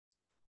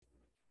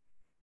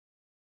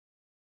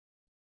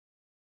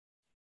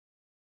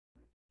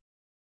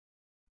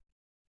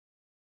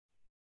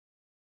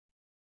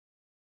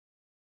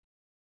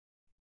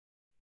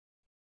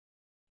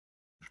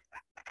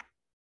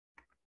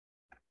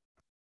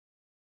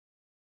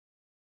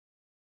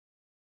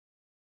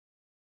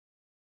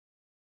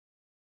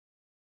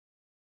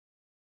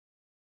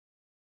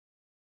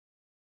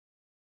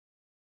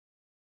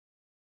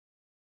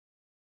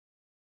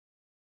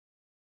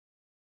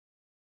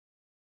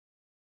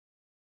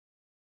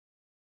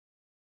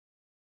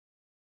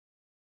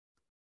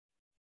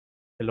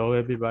Hello,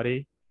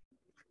 everybody.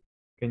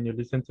 Can you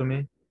listen to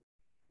me?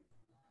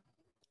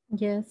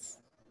 Yes.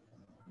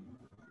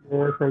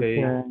 Yes, I Okay.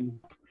 can.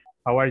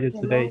 How are you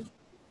today?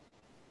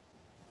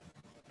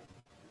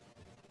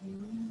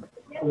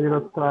 A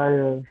little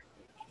tired.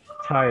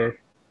 Tired.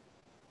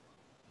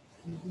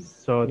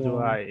 So do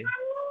Yeah. I.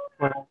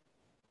 Well,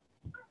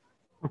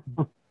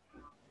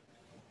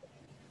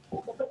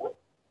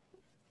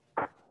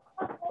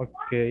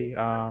 Ok.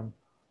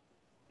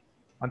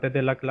 Antes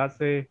de la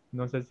clase,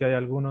 no sé si hay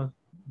algunos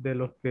de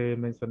los que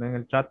mencioné en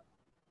el chat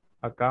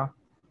acá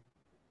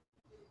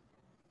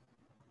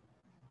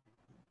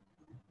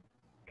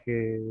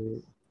que,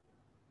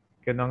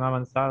 que no han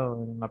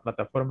avanzado en la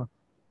plataforma.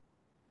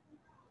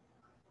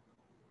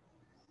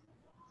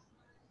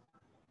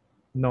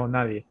 No,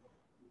 nadie.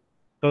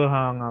 Todos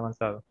han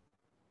avanzado.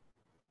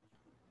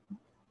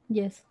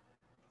 Yes.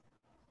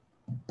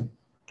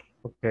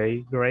 Ok,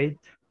 great.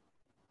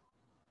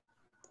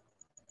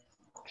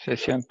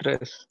 Sesión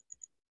 3.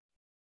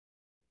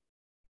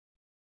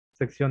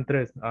 Sección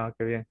 3. Ah,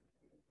 qué bien.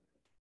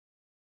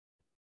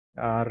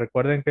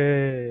 Recuerden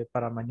que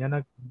para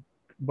mañana,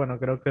 bueno,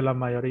 creo que la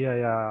mayoría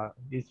ya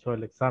hizo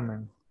el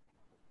examen,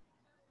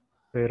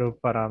 pero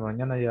para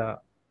mañana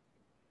ya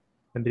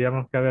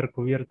tendríamos que haber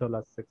cubierto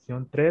la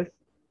sección 3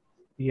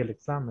 y el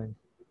examen.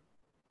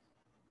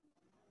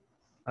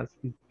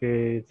 Así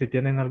que si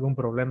tienen algún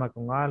problema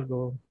con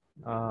algo,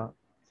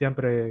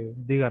 siempre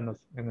díganos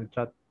en el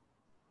chat.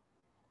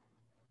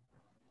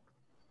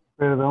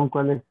 perdón,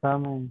 ¿cuál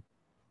examen?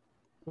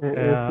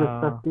 Este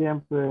está Eh,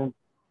 siempre.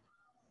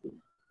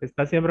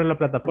 Está siempre en la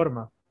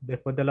plataforma.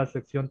 Después de la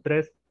sección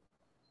 3,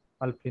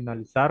 al Ah,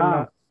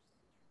 finalizarla,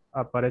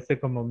 aparece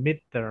como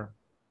midterm.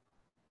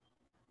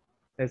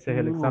 Ese es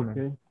el ok.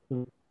 examen.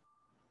 Sí.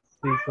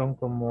 Sí, son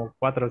como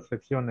 4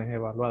 secciones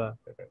evaluadas.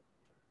 Pero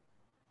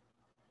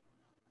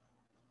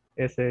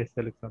ese es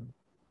el examen.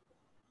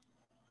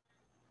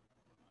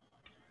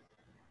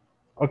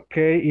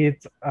 Okay,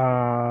 it's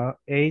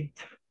 8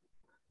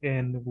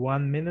 and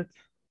 1 minute.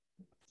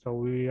 So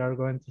we are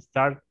going to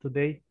start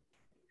today.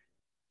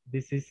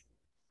 This is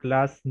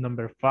class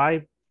number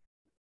 5.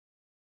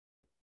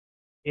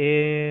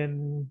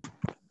 And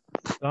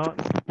some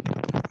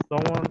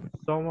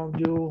of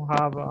you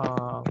have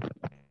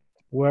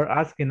were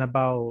asking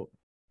about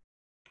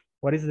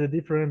what is the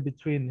difference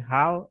between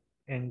how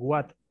and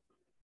what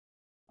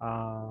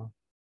uh,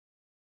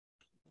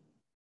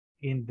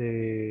 in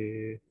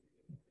the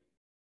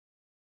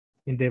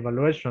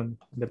evaluation,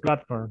 the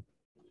platform.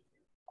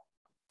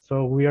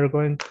 So we are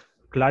going to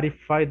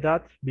clarify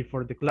that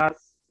before the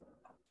class.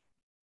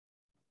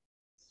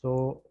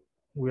 So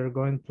we are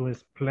going to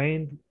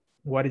explain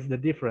what is the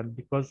difference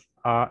because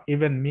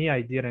even me,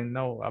 I didn't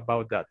know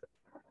about that.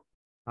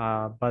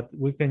 But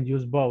we can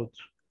use both.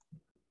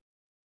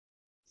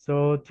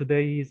 So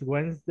today is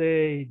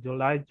Wednesday,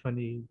 July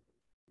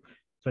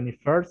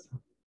 21st,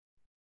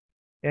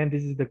 and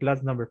this is the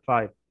class number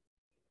 5.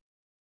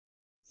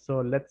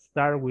 So let's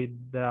start with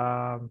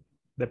the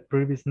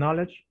previous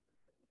knowledge.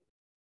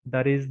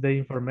 That is the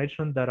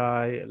information that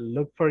I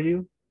look for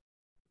you.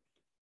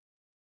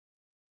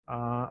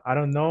 I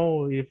don't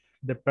know if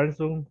the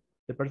person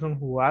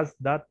who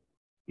asked that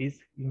is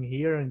in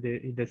here in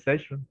the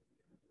session.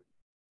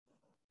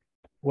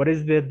 What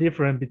is the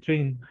difference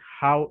between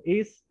how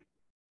is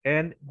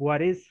and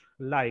what is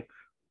like?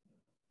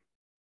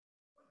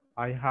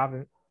 I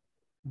have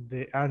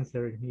the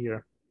answer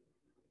here.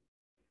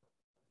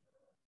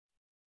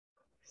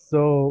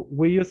 So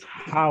we use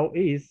how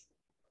is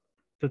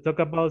to talk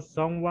about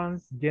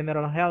someone's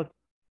general health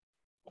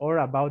or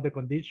about the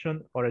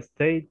condition or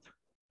state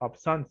of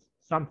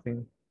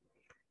something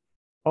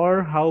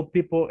or how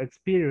people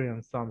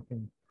experience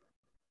something.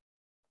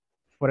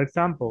 For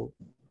example,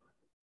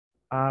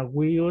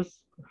 we use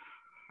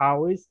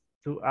how is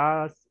to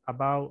ask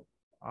about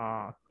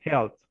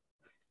health.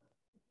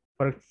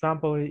 For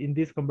example, in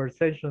this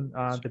conversation,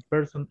 the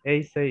person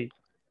A say,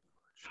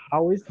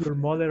 how is your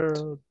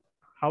mother?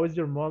 How is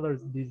your mother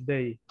this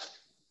day?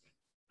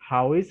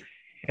 How is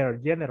her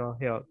general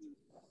health?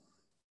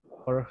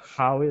 Or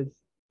how is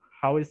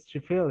she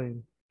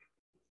feeling?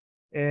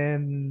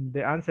 And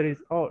the answer is,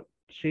 oh,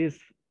 she's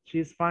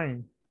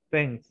fine,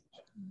 thanks.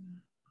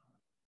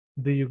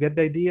 Do you get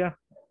the idea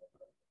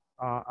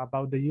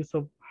about the use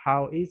of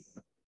how is?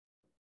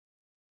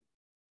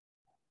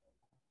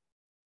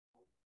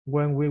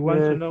 When we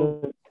want to Yes,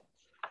 know,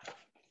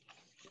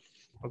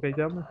 okay,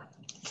 tell me.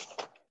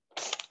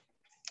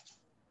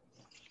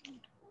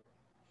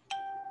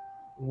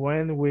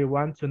 When we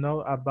want to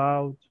know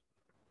about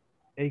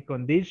a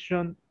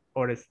condition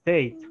or a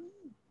state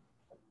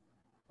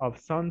of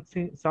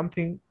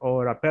something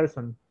or a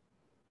person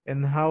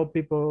and how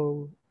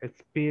people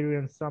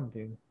experience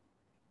something.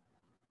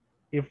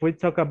 If we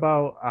talk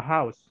about a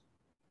house,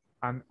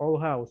 an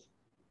old house,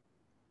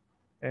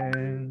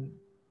 and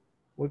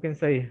we can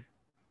say,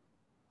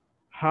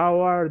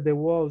 how are the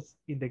walls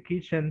in the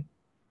kitchen?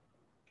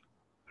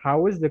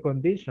 How is the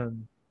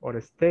condition or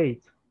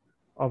state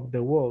of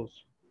the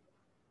walls?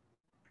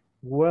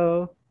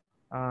 Well,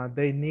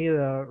 They need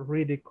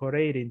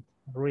redecorating,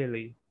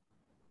 really.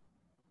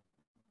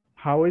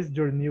 How is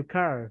your new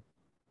car?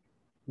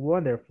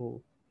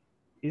 Wonderful.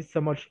 It's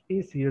so much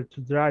easier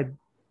to drive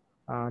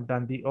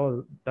than the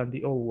old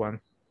one.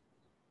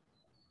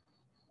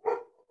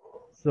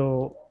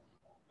 So,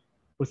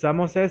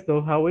 usamos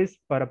esto, how is,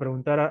 para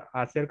preguntar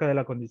acerca de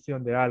la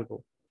condición de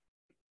algo,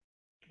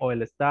 o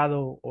el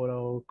estado,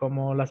 o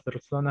cómo las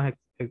personas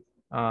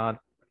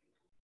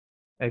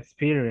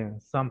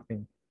experience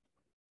something.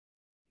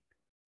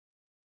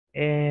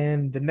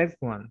 And the next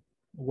one,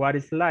 what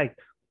is like?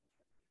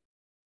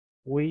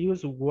 We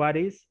use what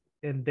is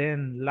and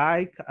then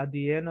like at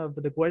the end of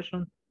the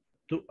question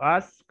to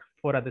ask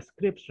for a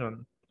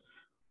description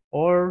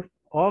or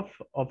of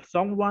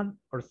someone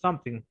or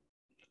something.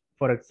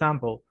 For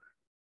example,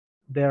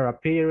 their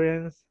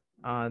appearance,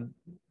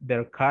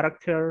 their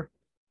character,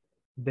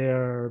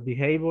 their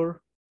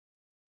behavior.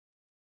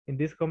 In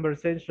this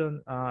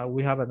conversation,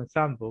 we have an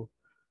example.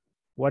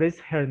 What is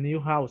her new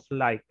house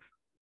like?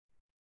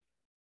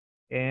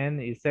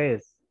 And it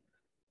says,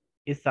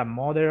 it's a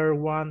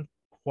modern one,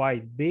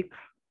 quite big,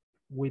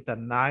 with a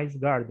nice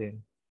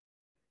garden.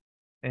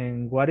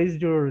 And what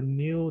is your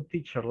new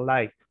teacher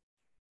like?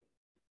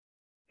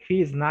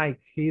 He is nice,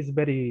 he is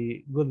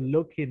very good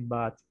looking,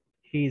 but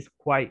he is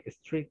quite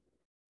strict.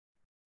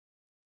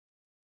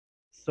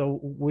 So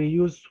we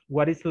use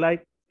what is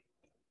like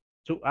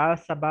to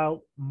ask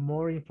about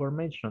more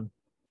information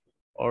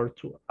or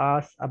to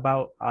ask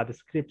about a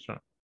description.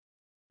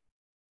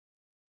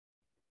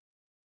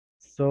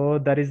 So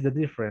that is the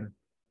difference.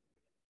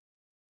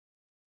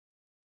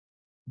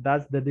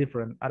 That's the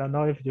difference. I don't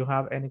know if you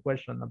have any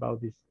question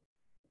about this.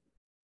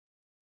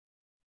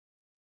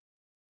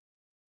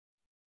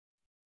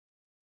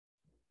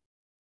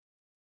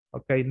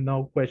 Okay,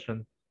 no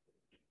question.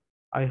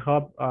 I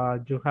hope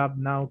you have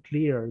now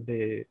clear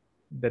the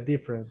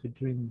difference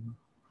between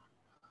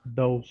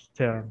those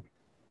terms.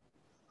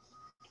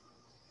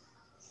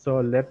 So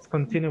let's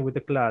continue with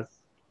the class.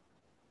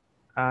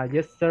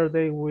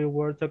 Yesterday we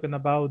were talking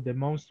about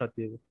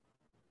demonstrative,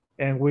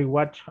 and we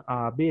watched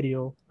a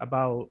video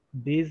about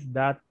this,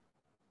 that,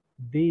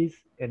 these,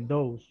 and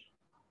those.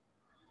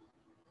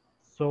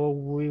 So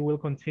we will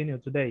continue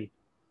today.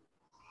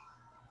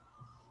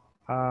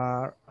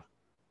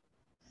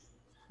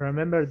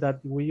 Remember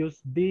that we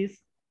use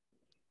this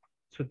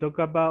to talk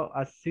about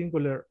a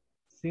singular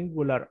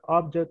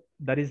object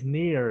that is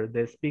near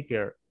the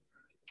speaker,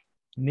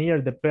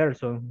 near the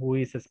person who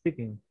is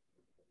speaking.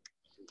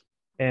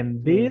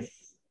 And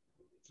this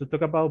to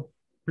talk about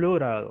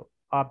plural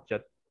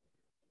objects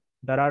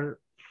that are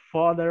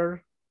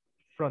further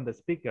from the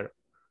speaker.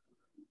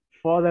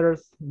 Further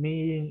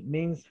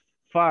means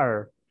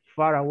far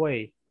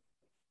away.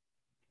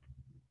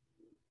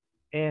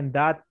 And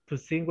that to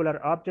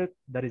singular object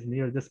that is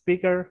near the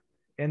speaker,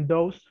 and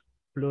those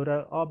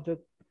plural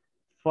objects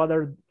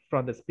further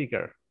from the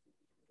speaker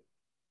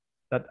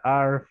that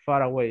are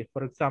far away.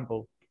 For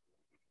example,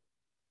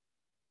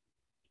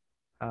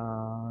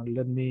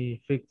 let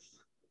me fix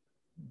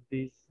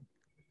this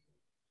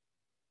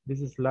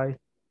slide.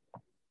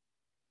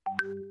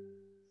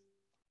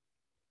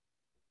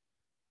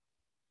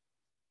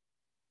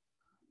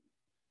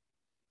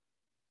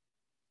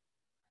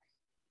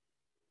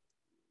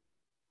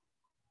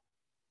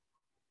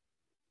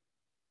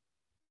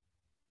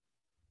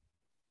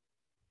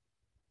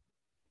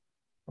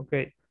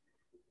 Okay.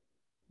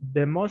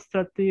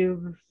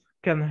 Demonstratives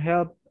can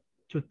help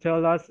to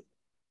tell us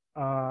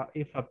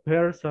if a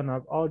person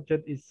or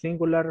object is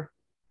singular,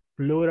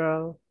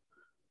 plural,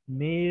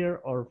 near,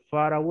 or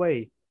far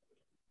away.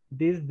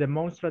 These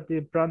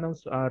demonstrative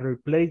pronouns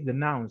replace the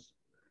nouns,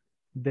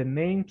 the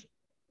names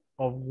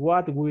of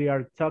what we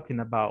are talking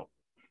about.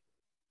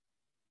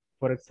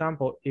 For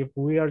example, if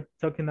we are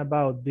talking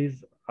about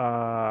this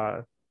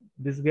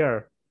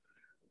girl,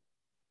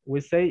 we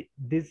say,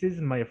 this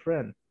is my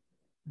friend,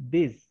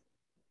 this.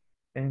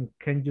 And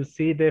can you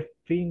see the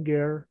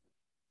finger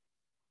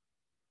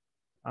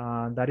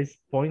that is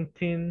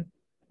pointing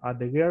at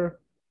the girl?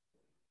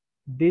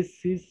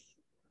 This is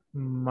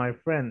my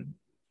friend.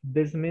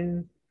 This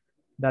means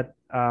that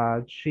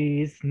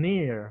she is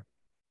near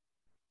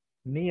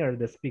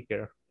the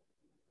speaker.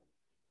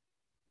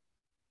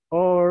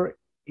 Or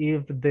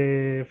if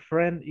the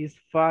friend is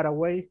far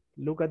away,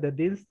 look at the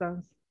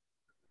distance.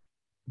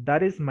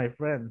 That is my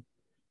friend.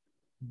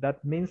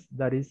 That means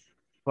that is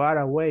far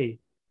away.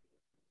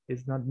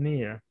 It's not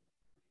near.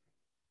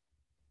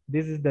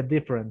 This is the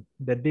difference,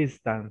 the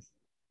distance.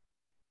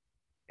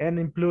 And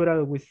in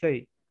plural, we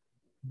say,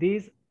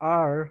 these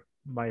are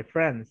my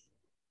friends.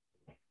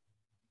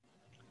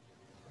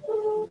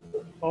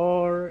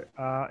 Or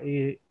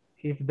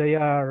if they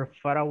are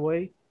far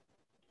away,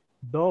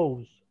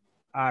 those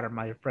are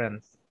my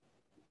friends.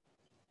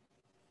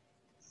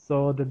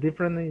 So the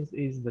difference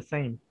is the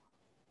same,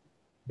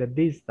 the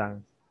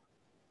distance.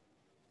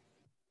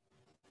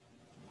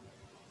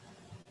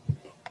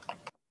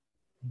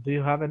 Do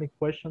you have any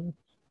questions?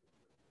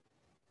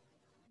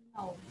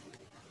 No.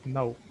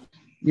 No.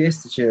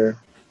 Yes, teacher.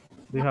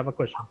 Do you have a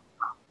question?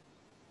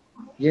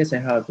 Yes, I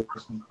have a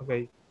question.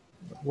 Okay.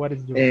 What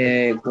is your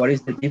question? What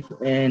is the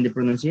the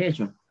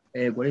pronunciation?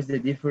 What is the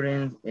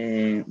difference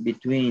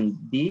between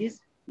this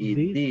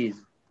and this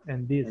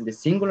and this? and the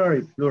singular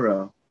and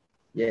plural?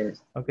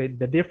 Yes. Okay,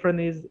 the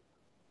difference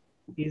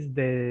is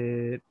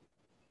the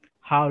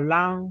how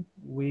long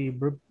we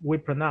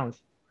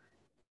pronounce.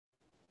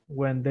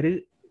 When there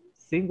is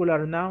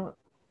singular noun,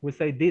 we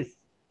say this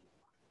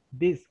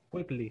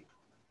quickly.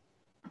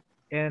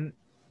 And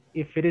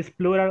if it is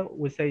plural,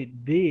 we say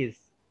this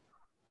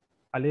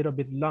a little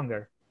bit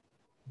longer,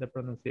 the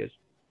pronunciation.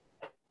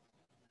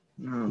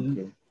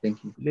 Okay,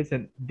 thank you.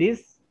 Listen,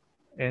 this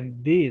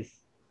and this.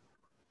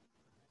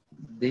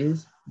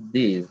 This.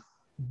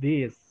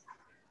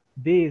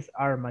 These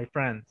are my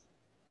friends.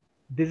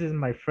 This is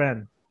my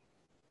friend.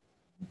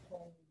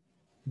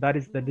 That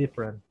is the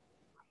difference.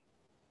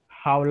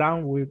 How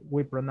long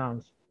we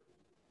pronounce.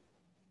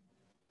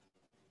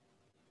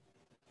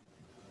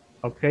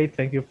 Okay,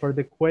 thank you for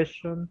the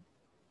question.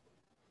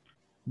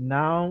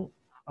 Now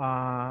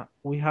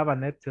we have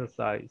an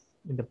exercise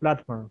in the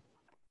platform.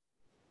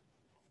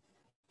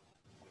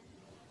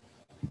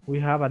 We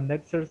have an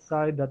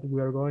exercise that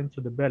we are going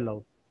to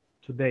develop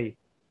today.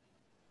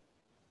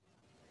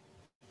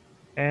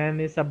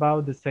 And it's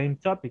about the same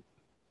topic,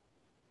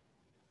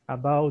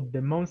 about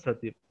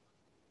demonstrative.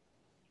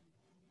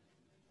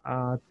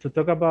 To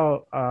talk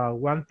about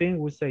one thing,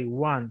 we say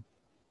one.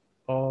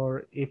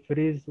 Or if it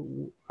is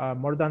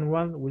more than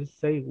one, we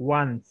say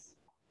once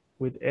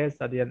with S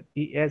at the end,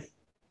 ES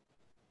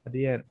at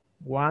the end.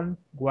 One,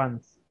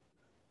 once.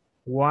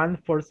 One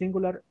for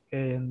singular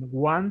and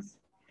once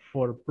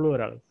for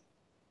plurals.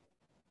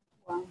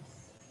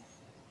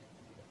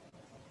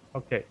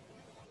 Okay.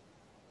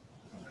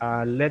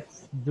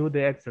 Let's do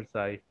the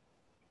exercise.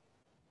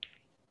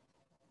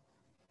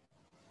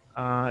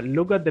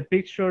 Look at the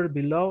picture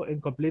below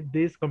and complete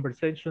this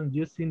conversation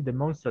using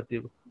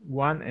demonstrative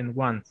one and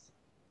once.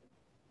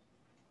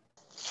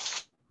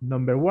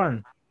 Number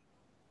one.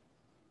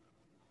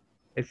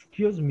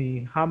 Excuse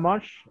me, how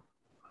much?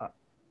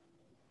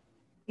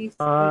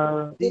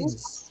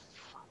 Jeans.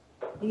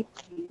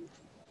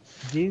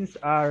 Jeans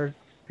are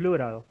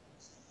plural,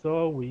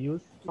 so we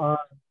use Are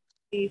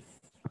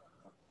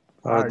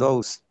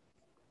those.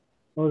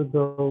 or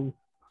those.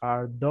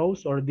 Are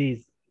those or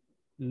these?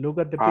 Look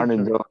at the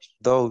picture.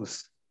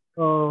 Those.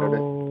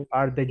 Oh,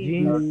 Are the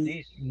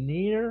jeans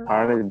near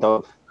Are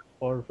those.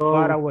 or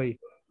far away?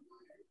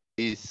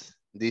 This.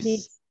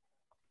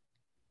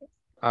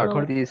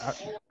 According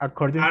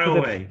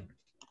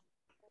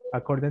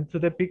to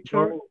the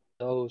picture,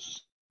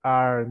 Those.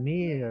 are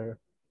near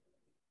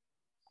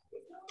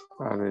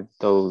Are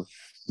those.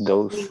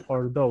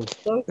 or those.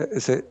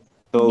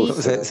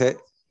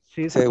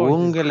 She's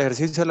Según pointing. el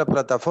ejercicio de la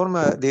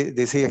plataforma,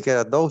 decía que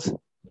era those.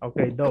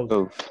 Okay,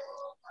 those.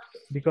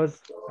 Because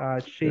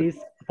she's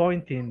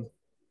pointing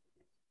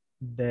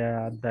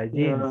the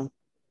jeans. yeah.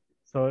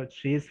 So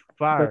she's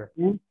far.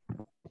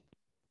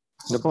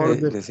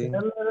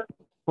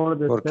 For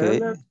the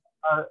seller,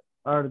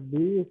 are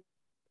these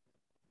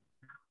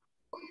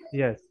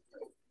Yes.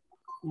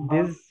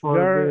 This for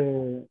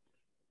girl,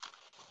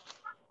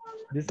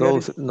 this girl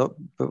Those, is, no,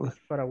 is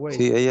far away.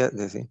 sí, ella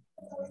decía.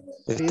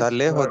 Está She's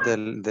lejos far.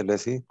 del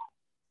decir.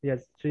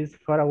 Yes, she's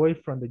far away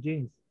from the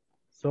jeans.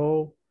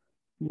 So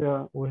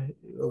yeah. we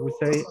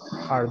say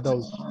are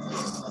those.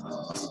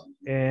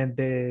 And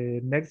the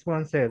next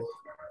one says,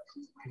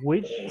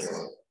 which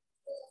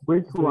do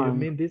you one?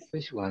 mean this?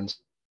 Which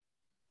ones?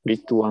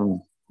 Which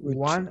one?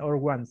 One or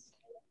once?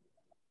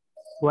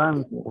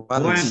 Once.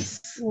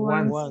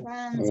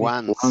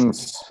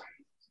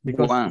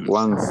 Because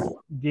Once.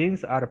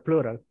 jeans are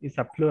plural. It's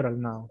a plural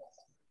now.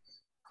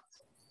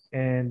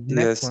 And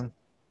next one.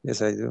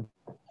 Yes, I do.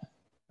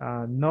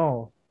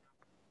 No,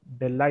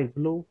 the light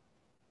blue.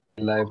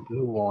 Light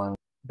blue one.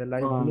 The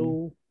light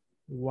blue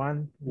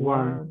once.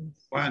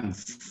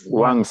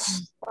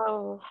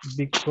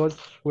 Because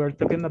we're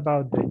talking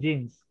about the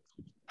jeans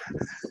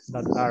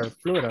that are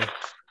plural.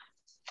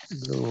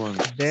 Blue one.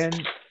 Then,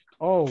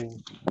 oh,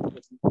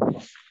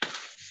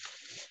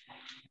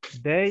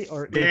 they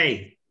or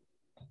it?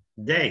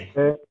 They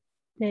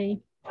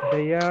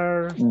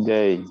are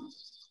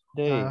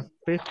They.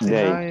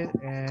 59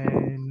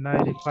 and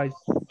 95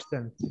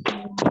 cents.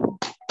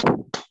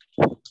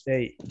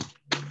 They.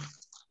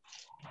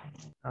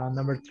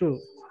 Number two.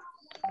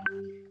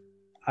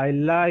 I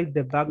like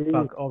the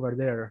backpack over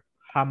there.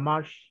 How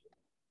much?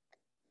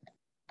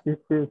 How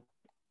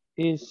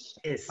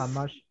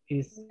much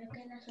is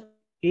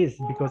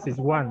because it's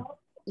one.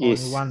 Only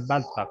one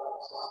backpack.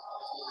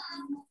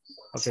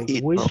 Okay,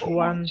 which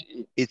one?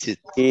 Is.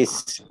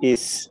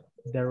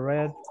 The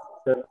red.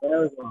 The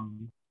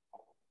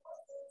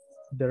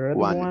red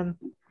one.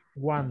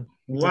 One.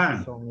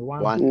 It's only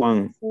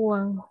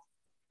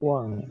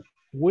one.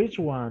 Which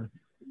one?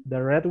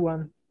 The red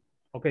one.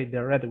 Okay,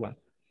 the red one.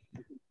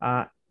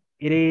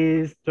 It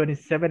is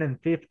 27 and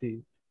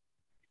 50.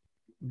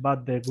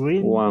 But the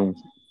green One.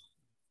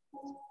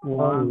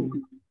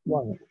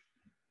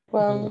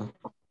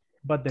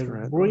 But the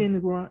Correct.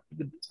 green one,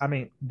 I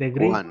mean, the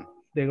green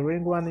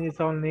One. one is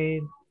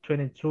only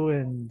 22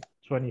 and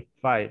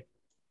 25.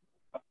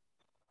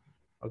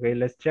 Okay,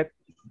 let's check.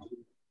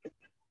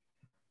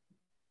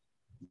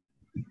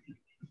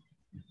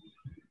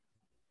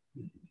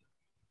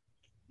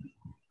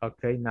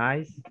 Okay,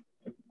 nice.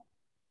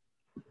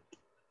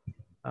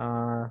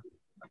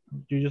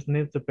 You just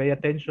need to pay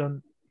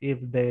attention if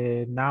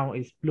the noun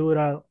is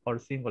plural or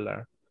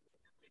singular.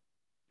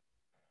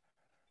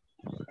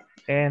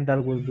 And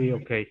that will be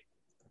okay.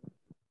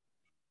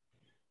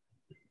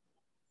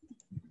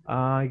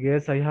 I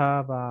guess I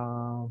have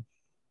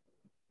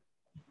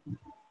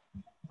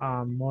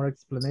more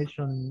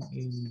explanation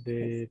in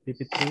the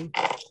PPT.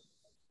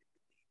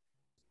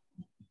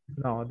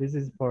 No, this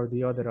is for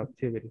the other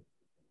activity.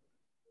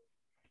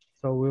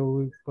 So we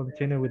will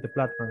continue with the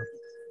platform.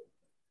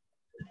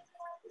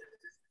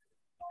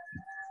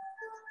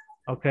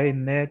 Okay,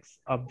 next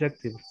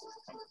objective.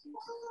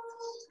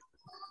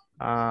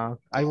 I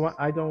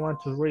don't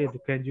want to read.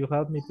 Can you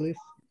help me, please?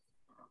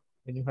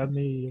 Can you help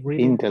me read?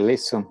 In the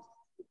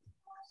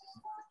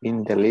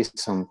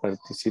lesson,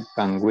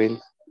 participant will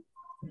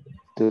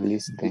to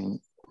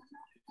listen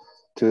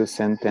to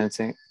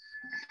sentences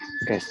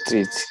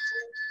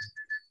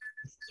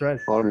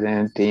Stress. for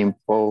them to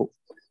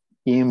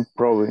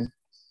improve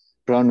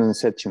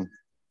pronunciation.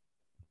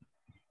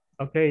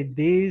 Okay,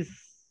 this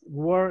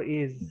word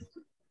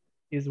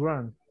is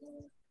wrong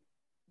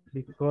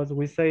because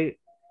we say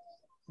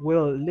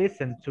will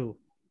listen to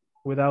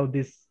without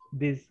this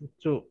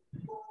two.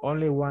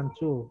 Only one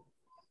two.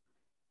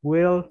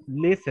 Will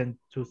listen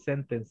to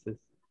sentences.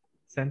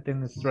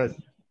 Sentence stress.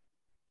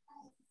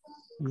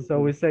 So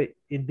we say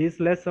in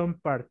this lesson,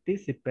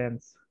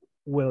 participants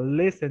will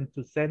listen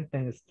to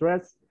sentence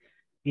stress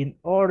in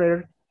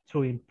order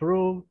to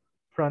improve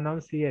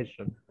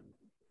pronunciation.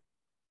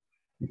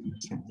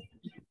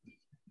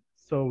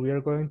 So we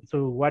are going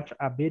to watch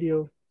a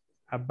video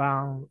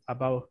about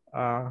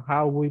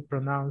how we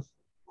pronounce,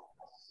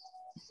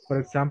 for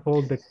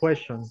example, the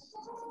question,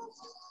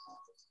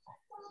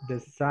 the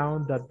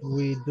sound that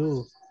we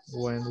do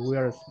when we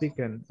are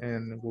speaking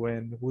and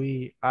when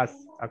we ask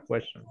a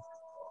question.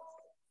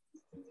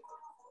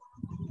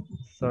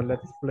 So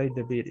let's play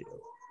the video.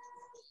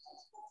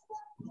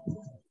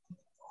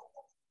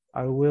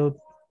 I will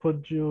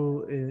put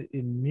you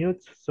in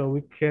mute so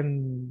we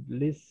can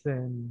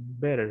listen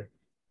better.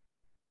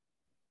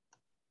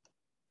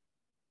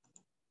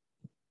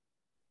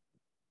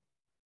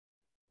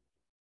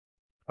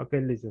 Okay,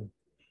 listen.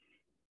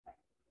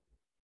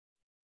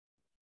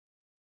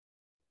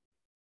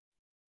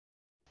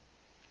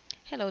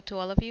 Hello to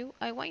all of you.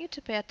 I want you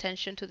to pay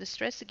attention to the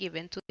stress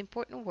given to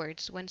important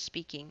words when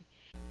speaking.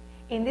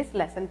 In this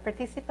lesson,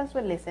 participants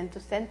will listen to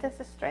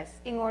sentence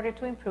stress in order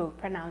to improve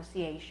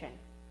pronunciation.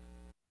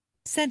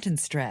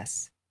 Sentence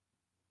stress.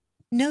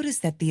 Notice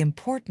that the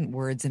important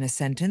words in a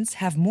sentence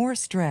have more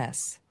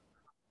stress.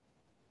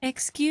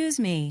 Excuse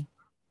me.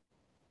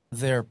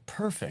 They're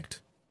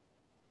perfect.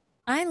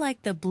 I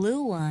like the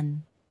blue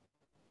one.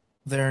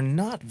 They're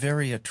not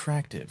very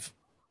attractive.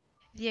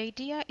 The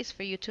idea is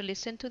for you to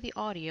listen to the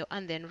audio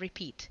and then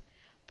repeat.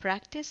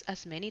 Practice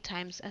as many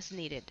times as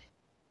needed.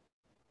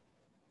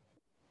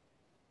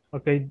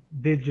 Okay,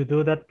 did you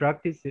do that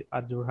practice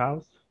at your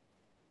house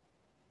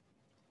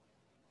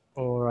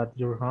or at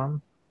your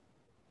home?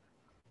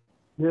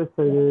 Yes,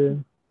 I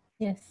did.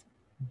 Yes.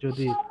 You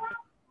did.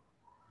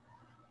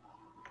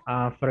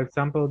 For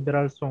example, there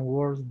are some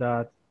words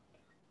that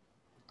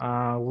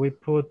we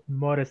put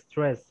more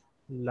stress,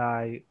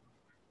 like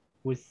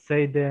we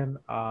say them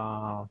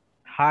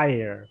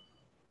higher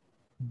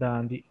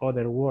than the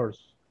other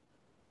words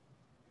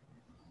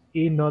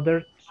in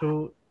order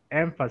to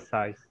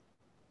emphasize,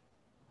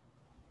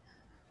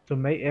 to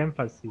make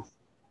emphasis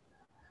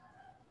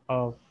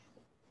of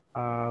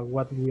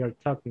what we are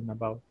talking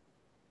about.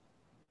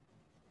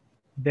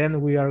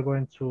 Then we are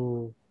going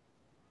to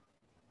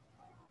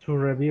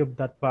review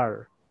that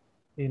part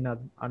in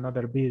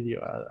another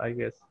video, I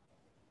guess.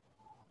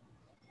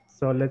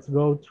 So let's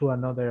go to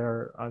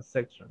another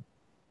section.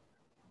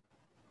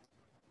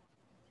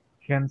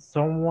 Can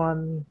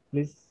someone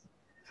please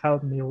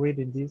help me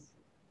reading this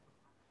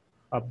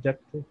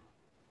objective?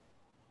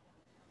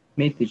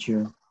 Me,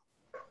 teacher.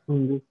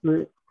 In this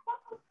way,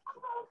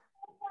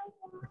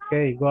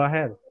 Okay, go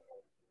ahead.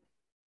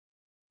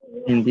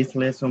 In this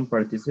lesson,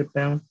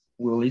 participants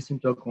will listen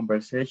to a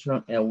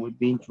conversation and will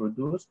be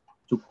introduced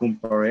to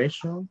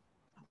comparison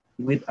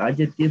with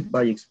adjectives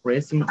by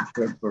expressing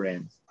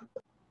preference.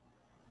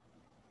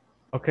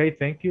 Okay,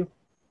 thank you.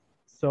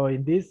 So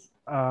in this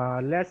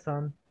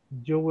lesson,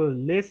 you will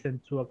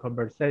listen to a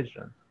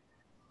conversation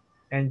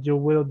and you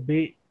will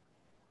be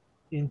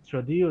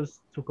introduced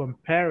to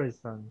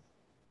comparisons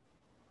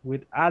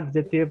with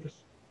adjectives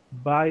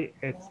by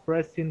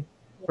expressing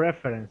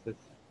preferences.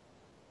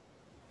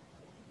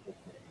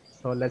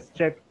 So let's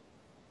check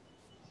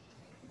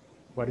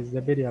what is the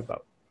video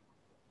about.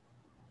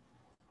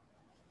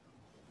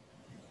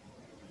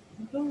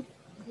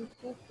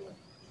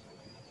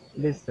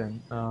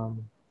 Listen,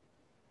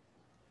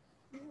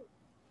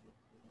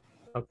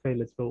 Okay,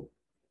 let's go.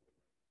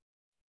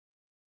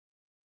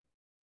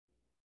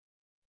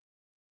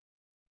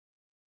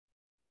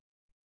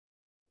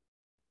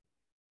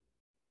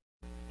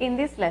 In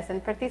this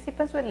lesson,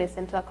 participants will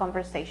listen to a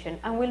conversation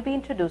and will be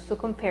introduced to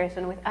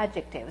comparison with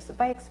adjectives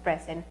by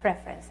expressing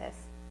preferences.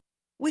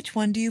 Which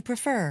one do you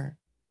prefer?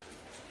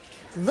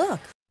 Look,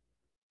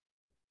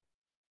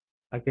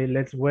 Okay,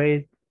 let's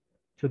wait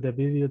to the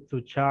video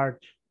to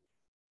charge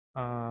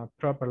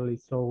properly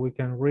so we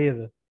can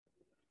read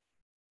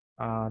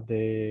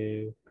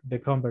the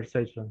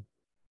conversation.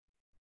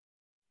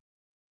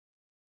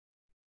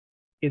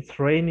 It's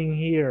raining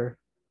here,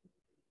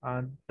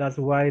 and that's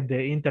why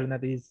the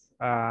internet is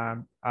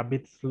a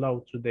bit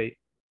slow today.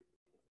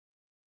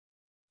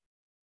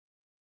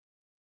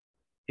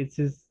 Is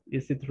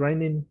it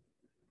raining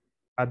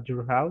at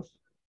your house?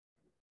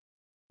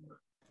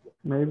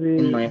 Maybe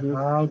In my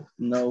house,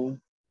 no.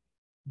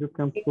 you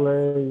can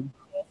play.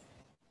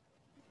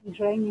 It's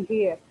raining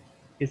here.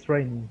 It's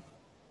raining.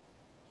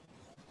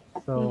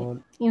 So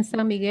In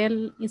San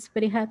Miguel, it's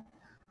very hot.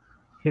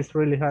 it's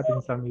really hot in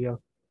San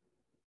Miguel.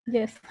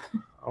 Yes,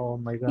 Oh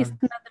my it's God.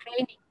 not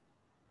raining.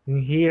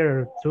 In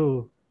here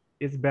too,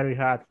 it's very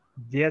hot.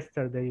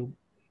 Yesterday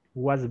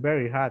was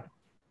very hot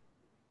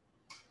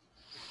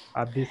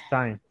at this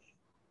time.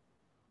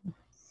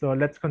 So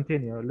let's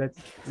continue. Let's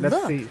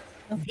look, see.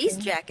 these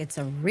jackets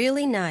are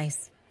really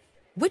nice.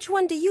 Which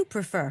one do you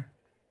prefer?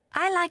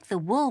 I like the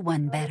wool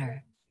one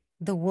better.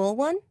 The wool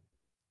one?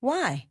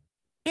 Why?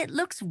 It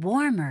looks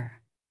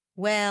warmer.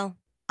 Well,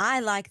 I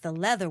like the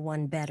leather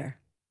one better.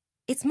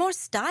 It's more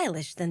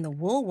stylish than the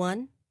wool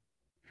one.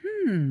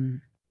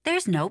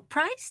 There's no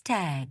price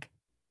tag.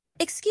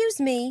 Excuse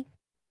me,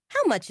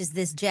 how much is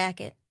this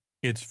jacket?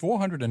 It's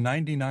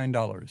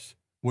 $499.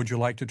 Would you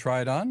like to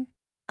try it on?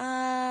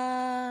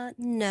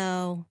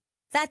 No.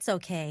 That's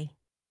okay.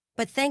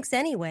 But thanks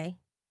anyway.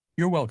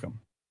 You're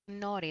welcome.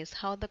 Notice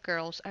how the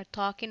girls are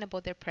talking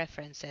about their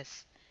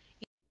preferences.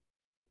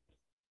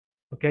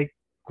 Okay,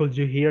 could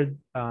you hear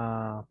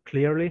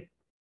clearly?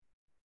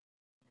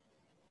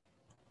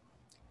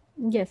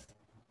 Yes.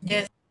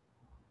 Yes.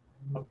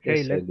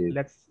 Okay,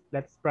 Yes,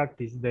 let's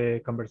practice the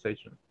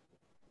conversation.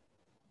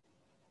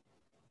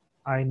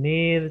 I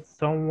need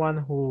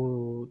someone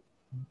who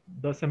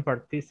doesn't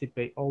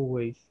participate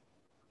always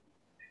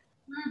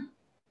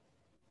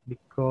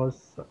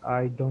because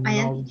I don't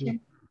know.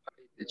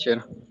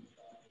 Teacher.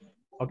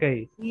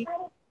 Okay,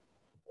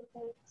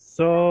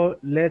 so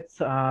let's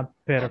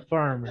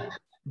perform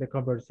the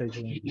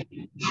conversation.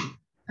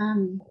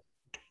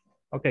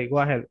 Okay, go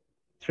ahead.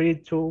 3,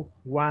 2,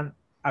 1,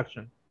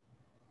 action.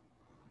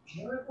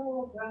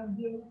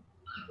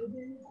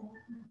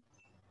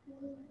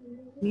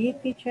 Me,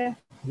 teacher.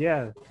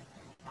 Yeah,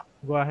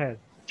 go ahead.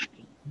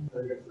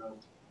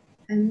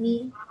 And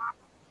me.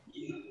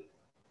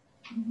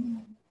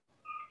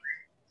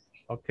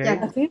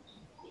 Okay.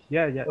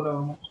 Yeah.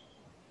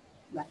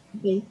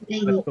 Okay.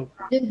 Let's go.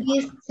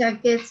 These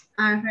jackets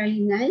are really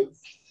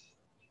nice.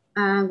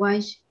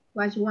 Which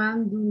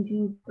one do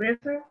you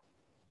prefer?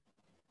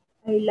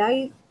 I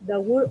like the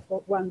wool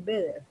one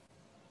better.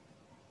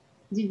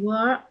 The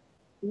wool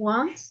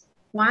ones?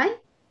 Why?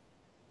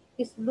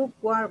 It looks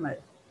warmer.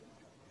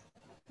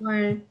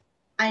 Well,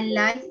 I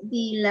like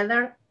the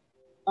leather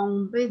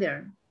on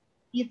better.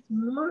 It's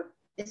more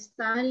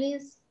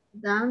stylish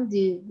than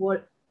the wool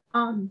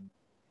on.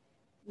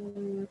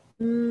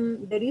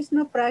 There is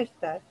no price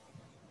tag.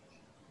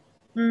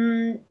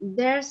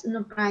 There's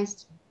no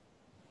price.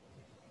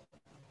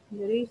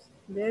 There's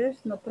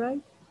no price.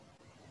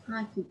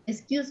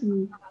 Excuse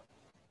me.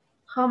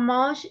 How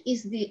much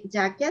is the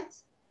jacket?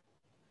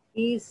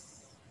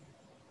 Is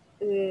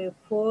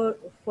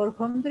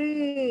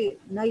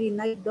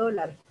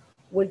 $499.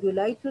 Would you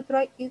like to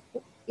try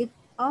it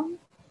on?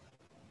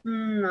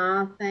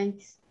 No,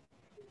 thanks.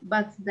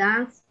 But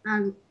that's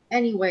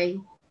anyway.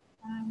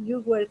 You're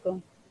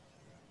welcome.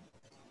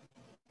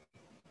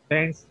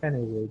 Thanks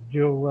anyway.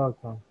 You're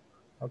welcome.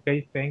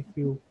 Okay, thank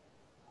you.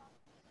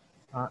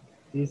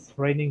 It's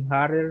raining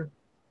harder.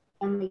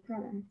 Oh my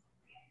God.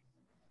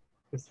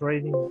 It's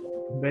raining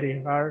very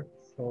hard,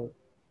 so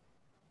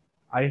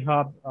I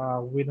hope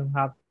we don't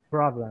have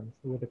problems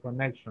with the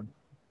connection.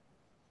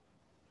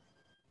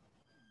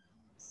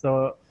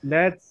 So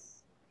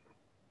let's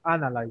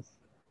analyze.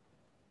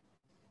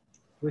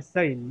 We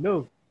say,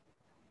 look,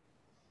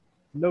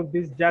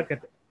 these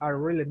jackets are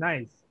really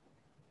nice.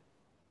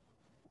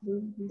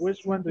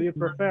 Which one do you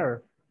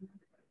prefer?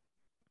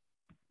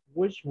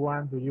 Which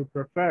one do you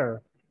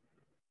prefer?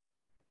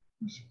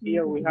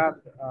 Here we have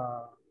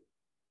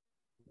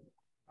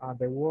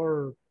the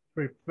word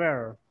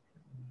prefer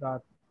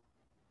that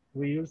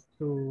we used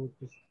to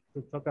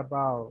talk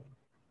about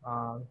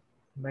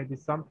maybe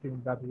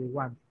something that we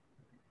want.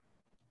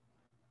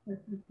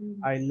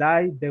 I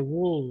like the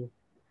wool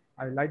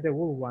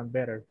one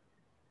better.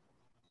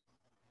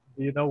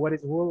 Do you know what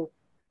is wool?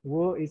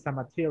 Wool is a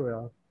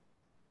material.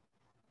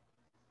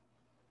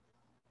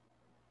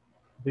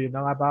 Do you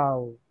know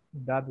about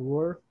that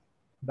word,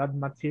 that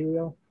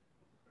material?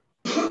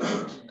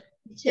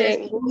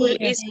 The wool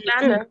is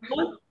lana.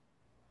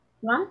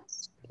 What?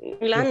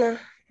 Lana.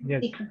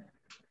 Yes.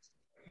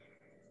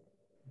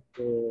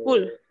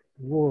 Wool.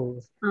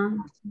 Wool.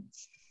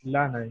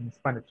 Lana in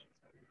Spanish.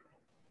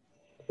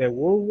 The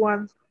wool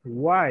one,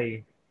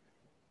 why?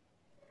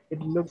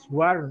 It looks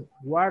warmer.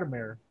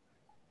 Warmer.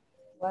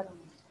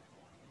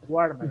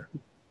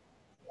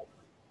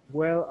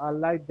 Well, I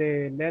like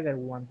the leather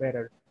one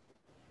better.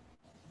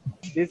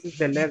 This is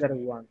the leather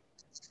one.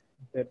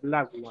 The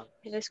black one.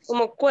 Es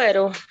como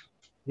cuero.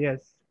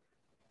 Yes.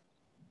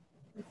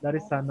 That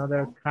is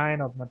another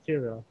kind of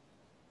material.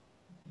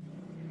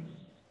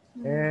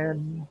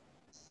 And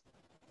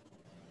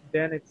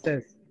then it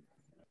says,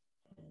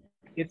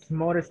 it's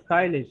more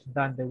stylish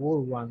than the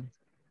wool one.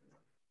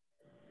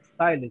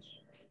 Stylish,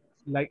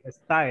 like a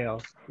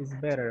style, is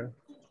better.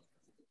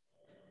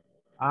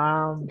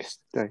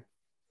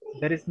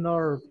 There is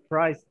no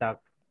price tag.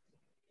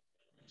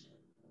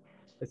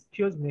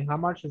 Excuse me, how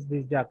much is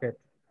this jacket?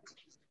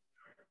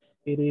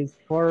 It is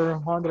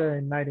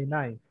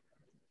 $499.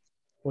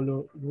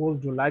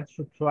 Would you like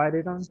to try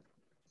it on?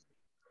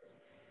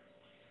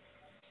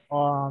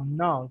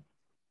 No,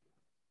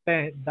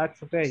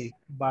 that's okay,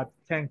 but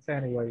thanks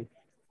anyway.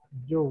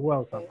 You're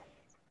welcome.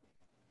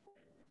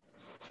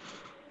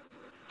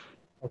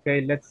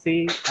 Okay, let's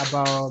see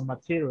about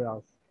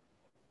materials.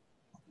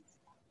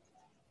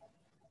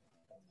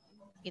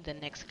 In the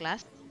next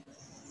class.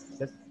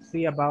 Let's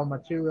see about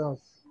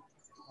materials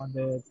on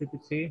the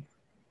PPT.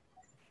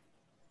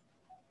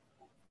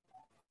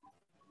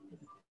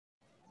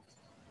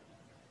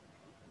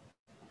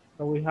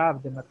 So we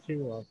have the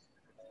materials.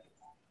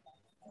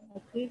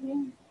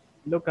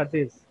 Look at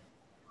this.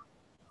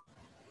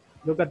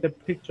 Look at the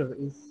picture,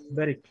 it's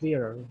very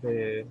clear,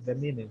 the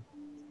meaning.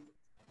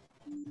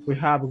 We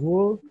have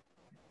wool,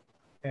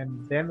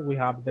 and then we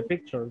have the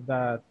picture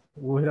that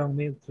we don't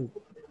need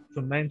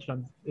to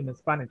mention in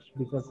Spanish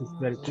because it's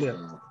very clear.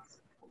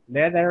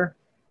 Leather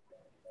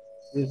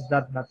is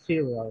that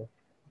material.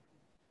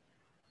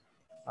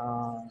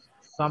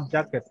 Some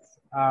jackets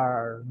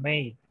are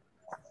made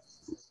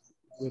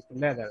with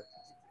leather.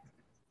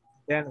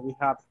 Then we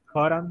have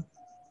cotton.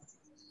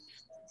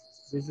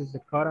 This is the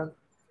cotton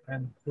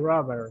and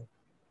rubber.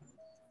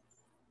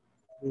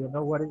 Do you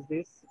know what is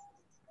this?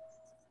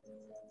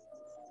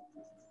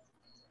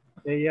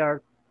 They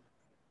are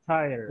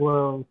tires.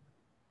 Well,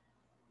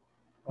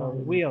 or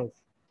wheels.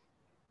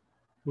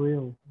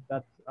 Wheel.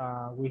 That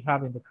we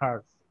have in the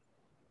cars.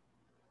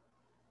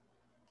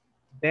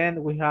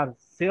 Then we have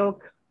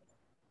silk.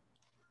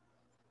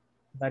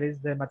 That is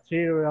the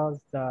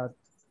materials that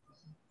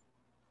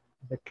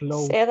the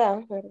clothes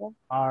Seda, ¿verdad?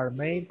 are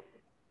made.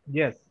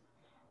 Yes,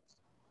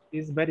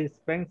 it's very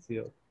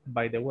expensive,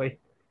 by the way.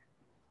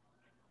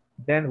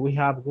 Then we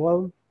have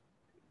gold,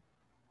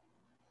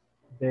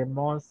 the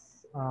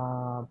most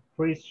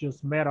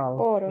precious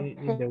metal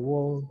in the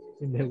world.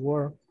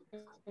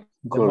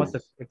 The most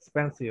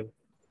expensive.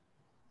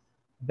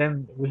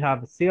 Then we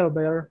have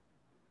silver,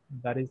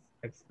 that is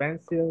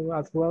expensive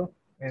as well,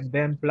 and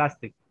then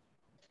plastic.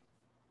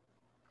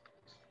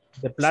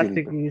 The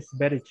plastic is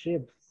very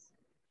cheap.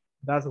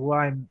 That's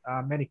why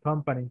many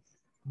companies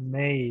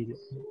made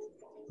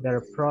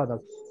their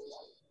products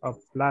of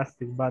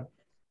plastic, but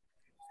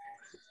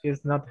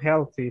it's not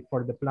healthy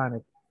for the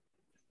planet.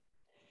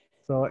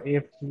 So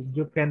if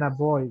you can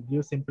avoid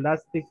using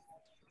plastic,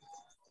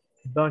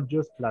 don't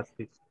use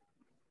plastic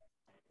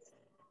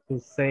to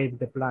save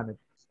the planet.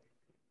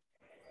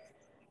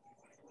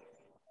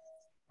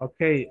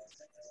 Okay,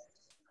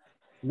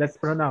 let's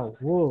pronounce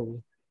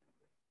wool.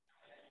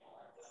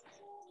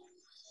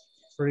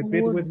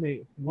 Repeat with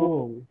me,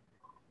 wool.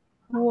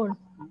 Wool.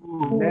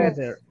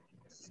 Leather.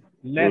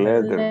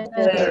 Leather.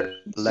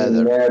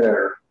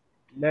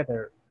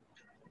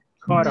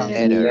 Cotton.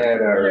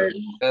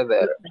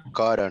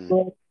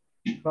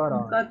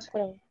 Cotton.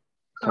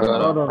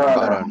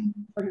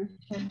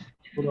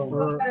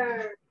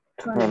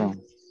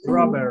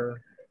 Rubber.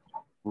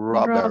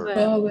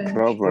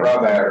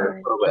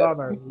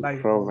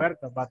 Like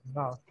Roberto, but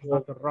no,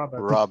 not rubber.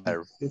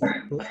 Rubber.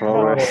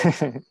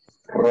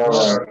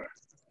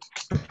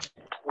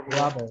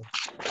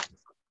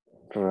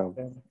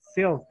 And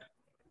silk.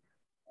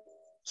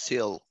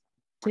 Silk.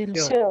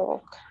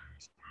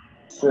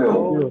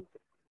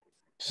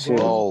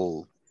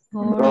 Silver.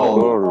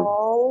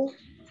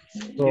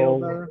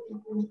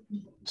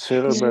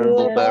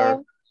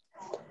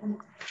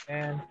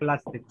 And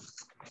plastic.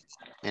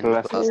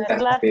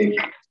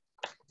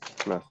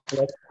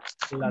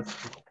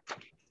 Plastic.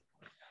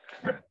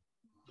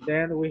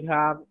 Then we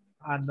have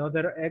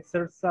another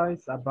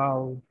exercise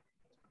about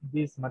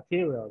these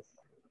materials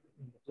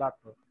in the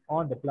platform,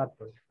 on the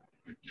platform.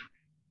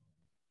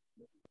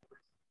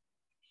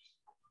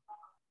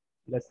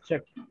 Let's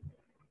check.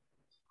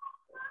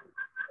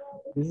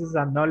 This is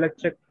a knowledge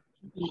check.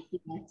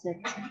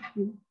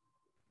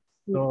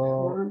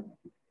 So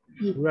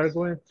we are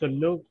going to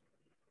look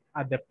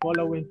at the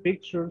following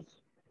pictures,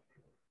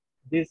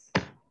 these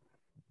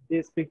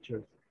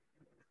pictures.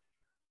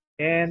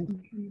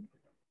 And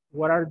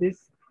what are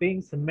these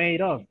things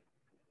made of?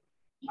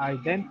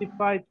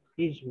 Identify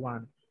each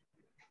one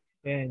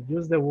and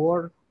use the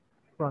word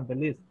from the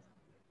list.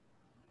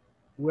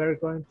 We're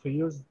going to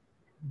use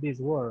this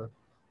word.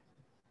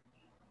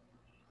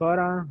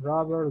 Cotton,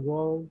 rubber,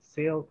 gold,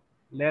 silk,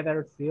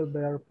 leather,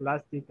 silver,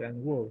 plastic,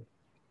 and wool.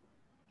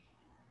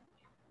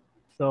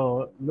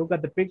 So look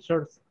at the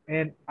pictures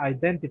and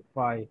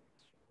identify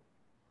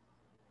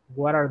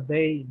what are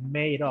they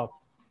made of.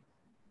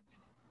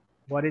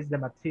 What is the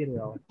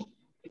material?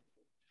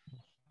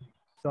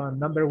 So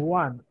number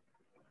one,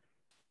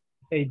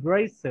 a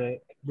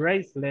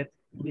bracelet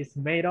is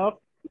made of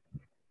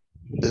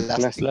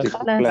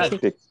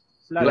Plastic.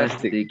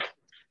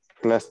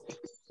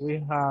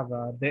 We have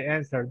the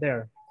answer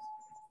there.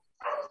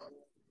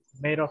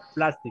 Made of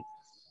plastic.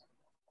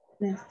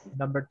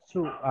 Number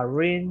two, a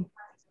ring.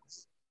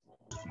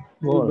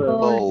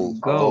 Gold.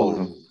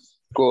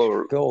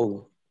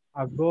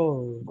 A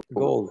gold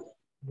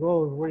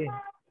ring.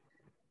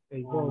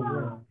 A gold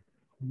ring.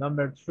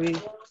 Number three,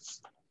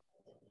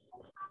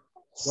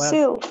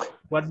 Silk.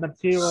 what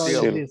material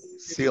is this?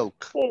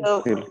 Silk.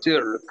 Silk.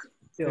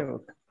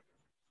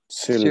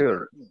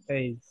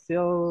 A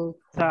silk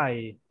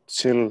tie.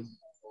 Silk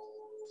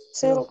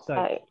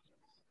tie.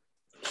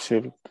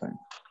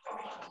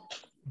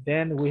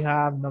 Then we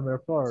have number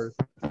four.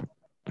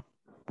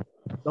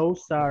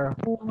 Those are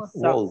socks.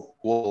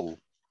 Wool.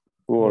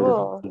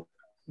 Wool.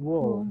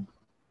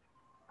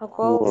 A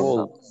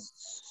gold.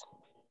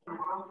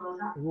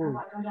 Wool.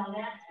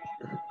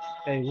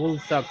 A wool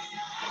socks.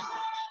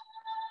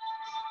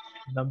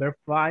 Number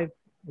five,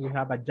 we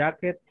have a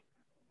jacket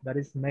that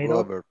is made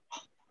Rubber.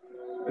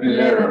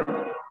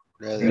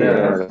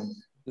 Leather.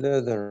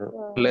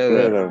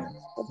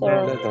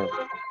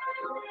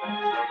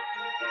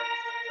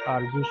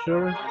 Are you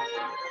sure?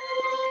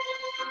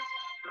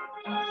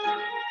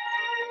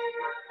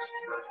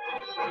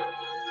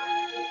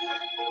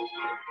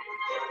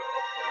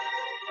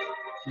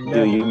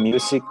 Do you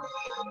music?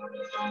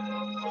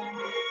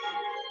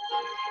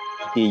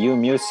 Your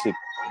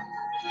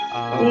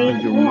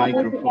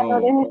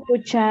microphone.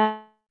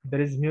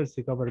 There is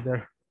music over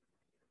there.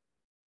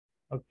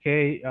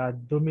 Okay,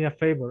 do me a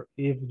favor.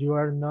 If you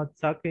are not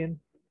talking,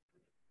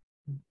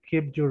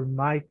 keep your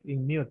mic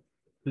in mute,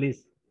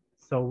 please,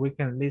 so we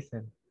can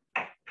listen.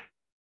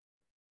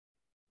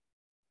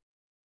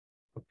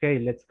 Okay,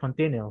 let's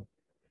continue.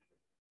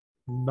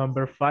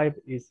 Number five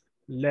is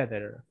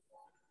leather.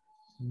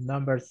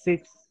 Number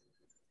six.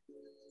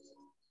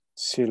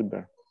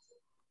 Silver.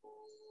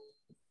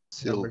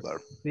 Number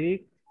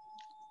six.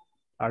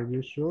 Are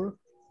you sure?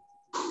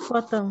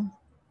 Cotton.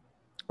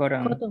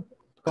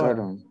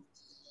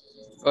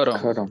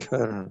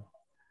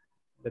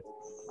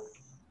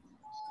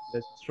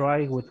 Let's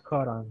try with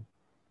cotton.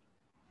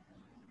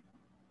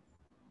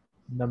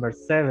 Number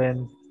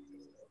seven.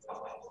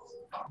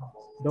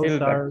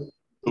 Those are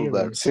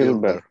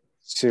Silver.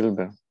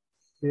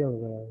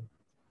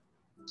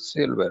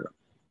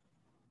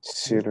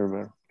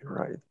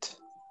 Right.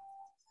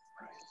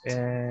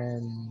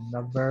 And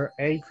number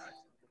eight.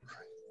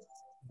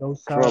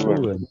 Those are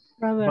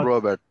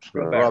Robert.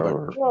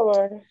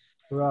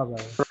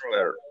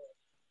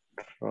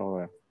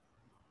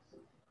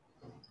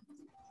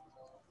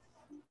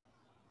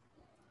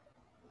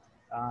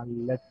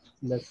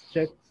 Let's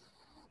check.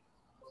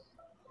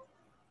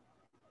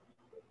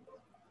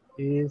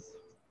 Is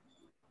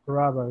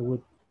rubber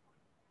with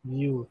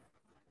you?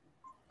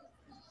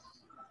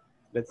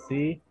 Let's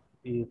see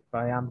if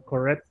I am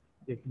correct,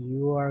 if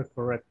you are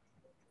correct.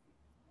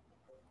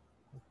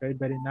 Okay,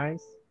 very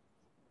nice.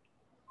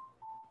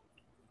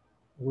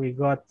 We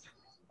got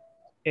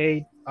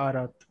 8 out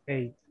of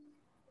 8.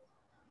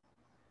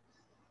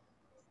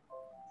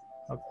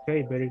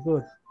 Okay, very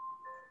good.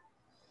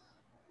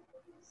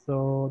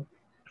 So,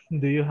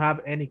 do you have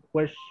any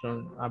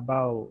question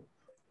about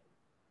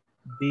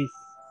this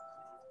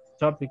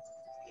topic?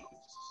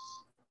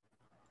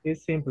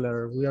 It's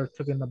simpler. We are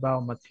talking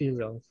about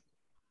materials.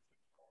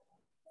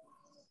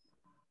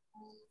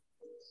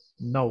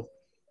 No.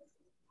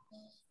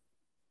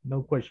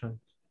 No questions.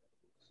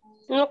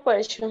 No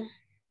question.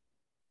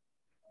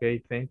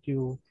 Okay, thank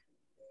you.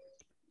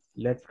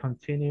 Let's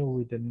continue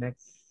with the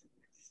next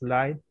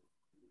slide.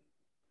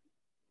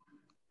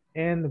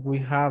 And we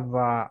have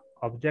an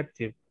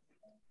objective.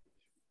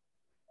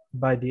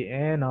 By the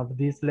end of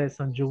this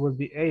lesson, you will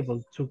be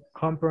able to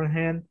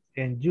comprehend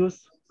and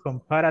use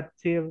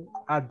comparative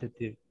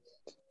adjectives.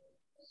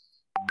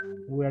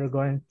 We are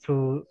going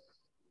to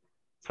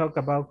talk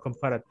about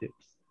comparatives.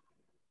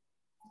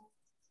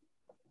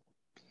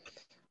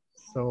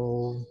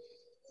 So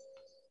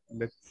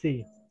let's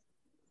see.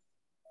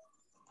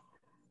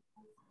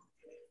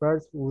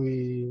 First,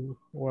 we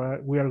are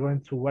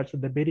going to watch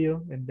the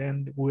video, and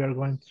then we are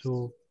going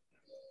to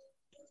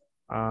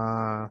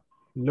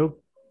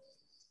look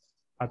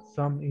at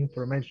some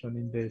information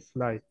in the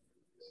slide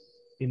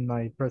in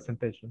my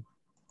presentation.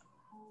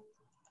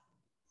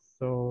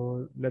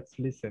 So let's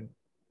listen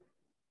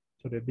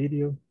to the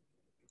video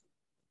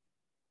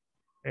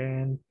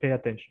and pay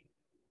attention.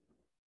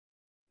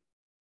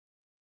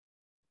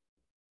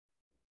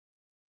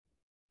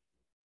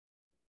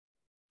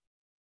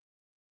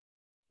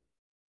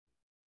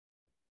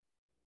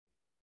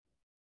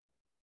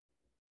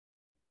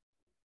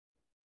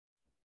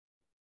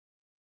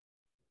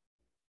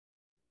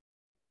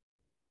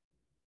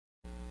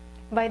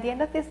 By the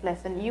end of this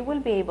lesson, you will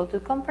be able to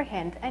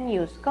comprehend and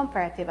use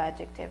comparative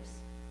adjectives.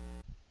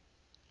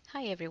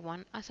 Hi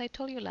everyone, as I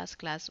told you last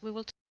class, we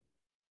will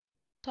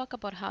talk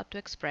about how to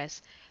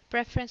express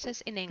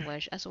preferences in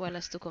English as well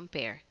as to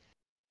compare.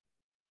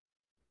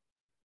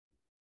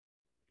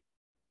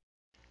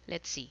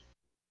 Let's see.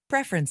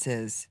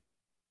 Preferences.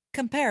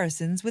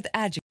 Comparisons with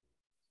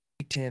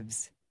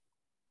adjectives.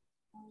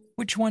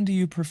 Which one do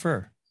you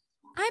prefer?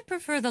 I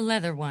prefer the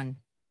leather one.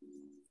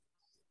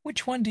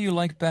 Which one do you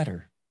like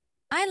better?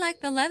 I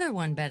like the leather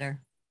one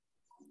better.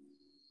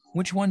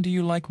 Which one do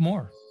you like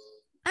more?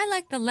 I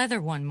like the leather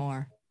one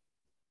more.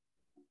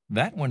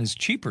 That one is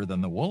cheaper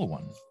than the wool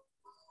one.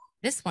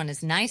 This one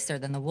is nicer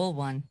than the wool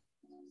one.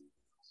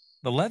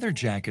 The leather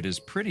jacket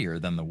is prettier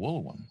than the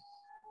wool one.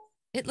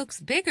 It looks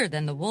bigger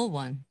than the wool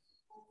one.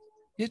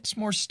 It's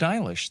more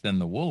stylish than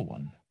the wool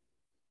one.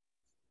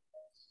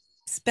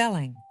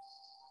 Spelling.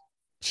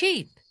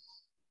 Cheap,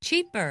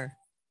 cheaper.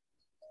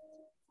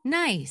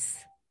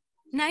 Nice,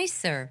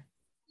 nicer.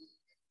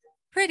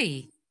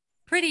 Pretty,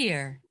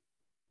 prettier.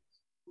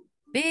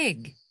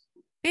 Big,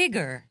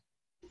 bigger.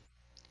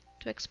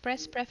 To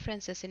express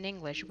preferences in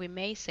English, we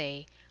may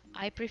say,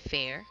 I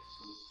prefer,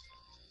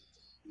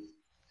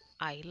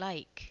 I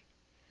like.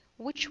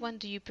 Which one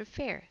do you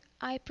prefer?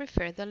 I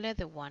prefer the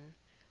leather one.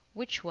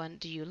 Which one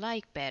do you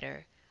like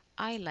better?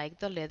 I like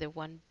the leather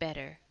one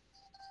better.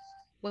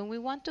 When we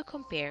want to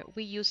compare,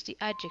 we use the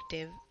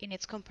adjective in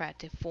its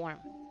comparative form.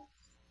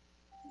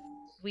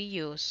 We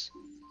use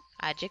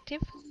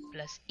adjective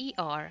plus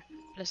er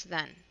plus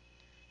than.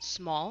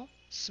 Small,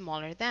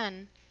 smaller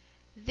than.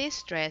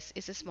 This dress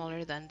is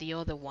smaller than the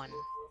other one.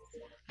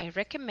 I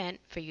recommend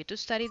for you to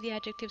study the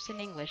adjectives in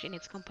English in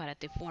its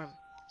comparative form,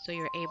 so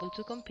you're able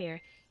to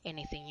compare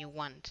anything you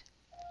want.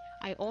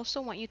 I also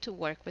want you to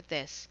work with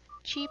this: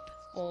 cheap,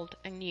 old,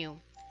 and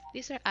new.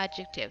 These are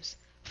adjectives.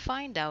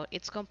 Find out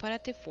its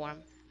comparative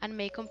form and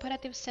make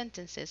comparative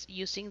sentences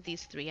using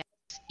these three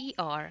adjectives: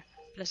 er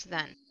plus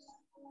than.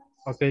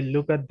 Okay,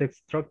 look at the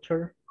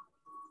structure.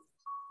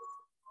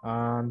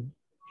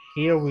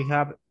 Here we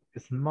have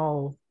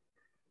small,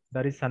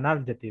 that is an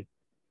adjective.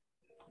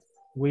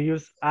 We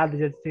use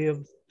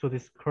adjectives to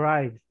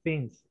describe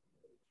things,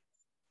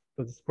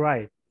 to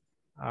describe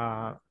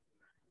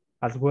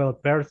as well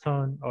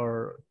person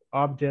or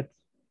objects,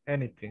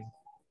 anything.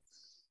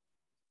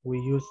 We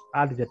use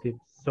adjectives.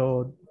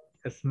 So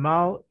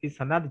small is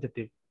an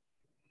adjective.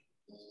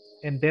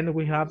 And then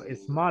we have a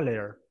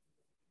smaller.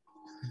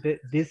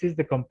 This is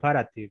the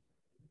comparative.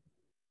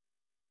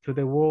 To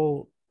the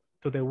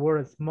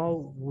word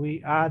small,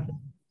 we add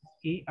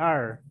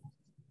er.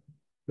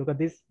 Look at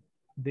this,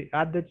 the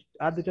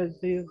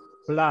adjective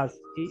plus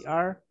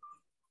er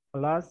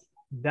plus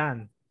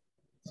than.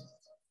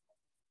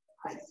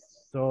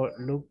 So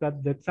look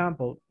at the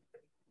example.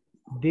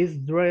 This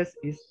dress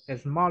is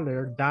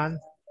smaller than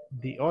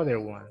the other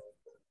one.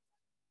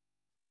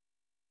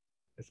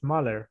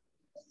 Smaller.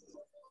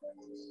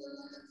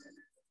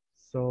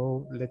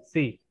 So let's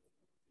see.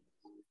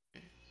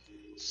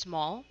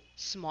 Small,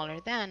 smaller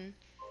than.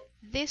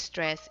 This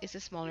dress is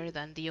smaller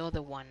than the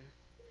other one.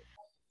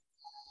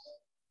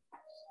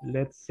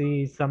 Let's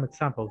see some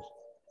examples.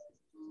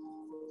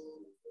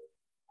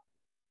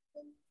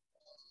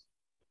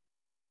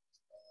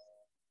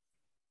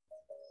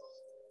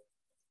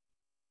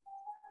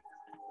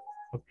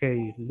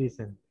 Okay,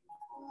 listen.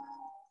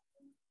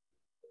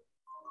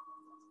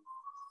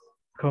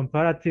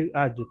 Comparative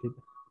adjective.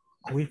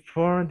 We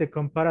form the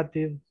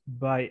comparative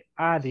by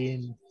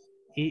adding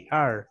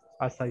er,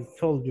 as I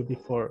told you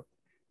before,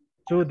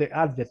 to the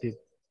adjective.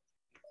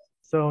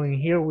 So in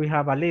here we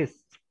have a list.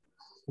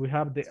 We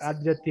have the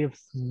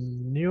adjectives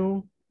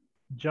new,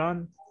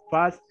 young,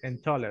 fast,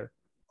 and taller.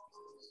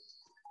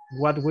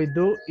 What we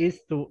do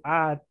is to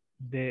add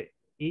the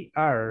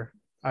er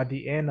at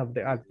the end of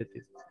the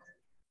adjective.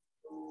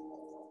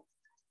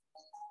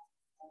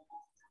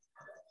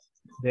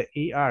 The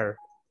er.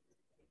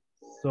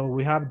 So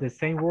we have the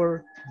same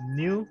word,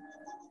 new,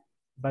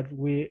 but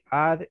we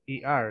add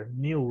er,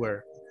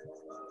 newer.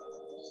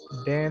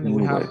 Then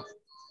we have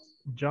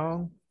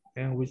young,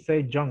 and we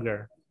say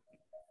younger.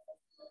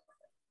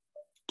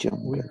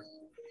 We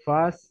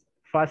fast,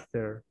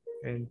 faster,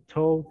 and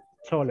tall,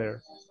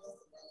 taller.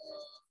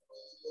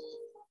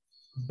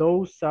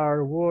 Those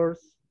are words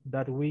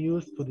that we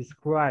use to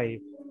describe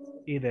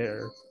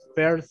either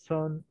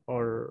person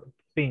or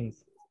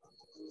things.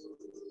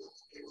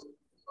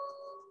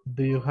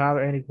 Do you have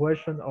any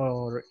question,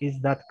 or is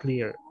that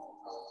clear?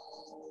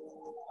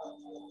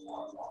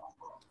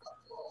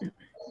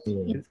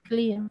 It's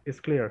clear. It's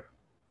clear.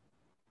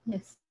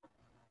 Yes.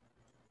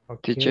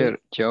 Okay. Teacher,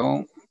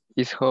 John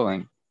is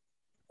joven.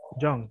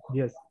 Young,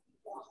 yes.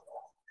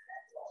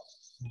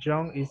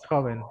 Young is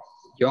joven.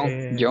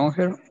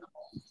 Younger?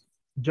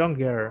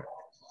 Younger.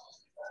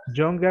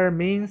 Younger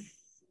means,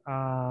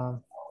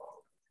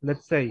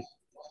 let's say,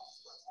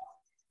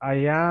 I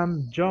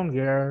am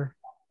younger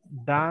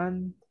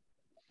than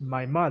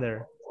my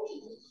mother.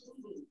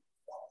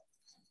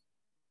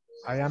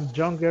 I am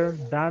younger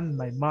than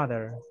my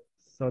mother.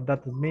 So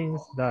that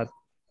means that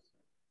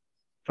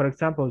For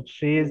example,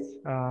 she's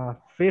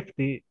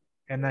 50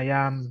 and I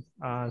am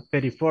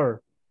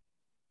 34.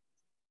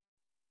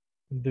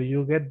 Do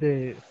you get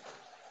the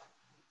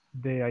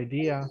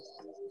idea?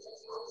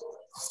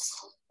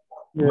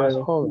 Más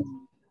Yeah.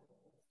 joven.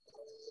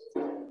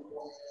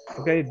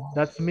 Okay,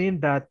 that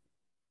means that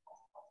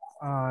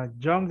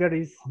younger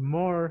is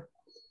more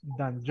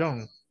than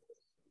young.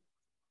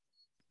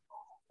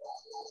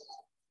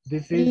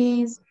 This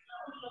is,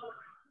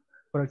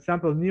 for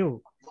example,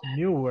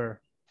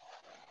 newer.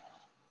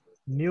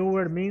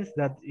 Newer means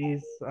that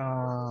is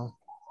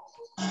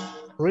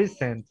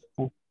recent.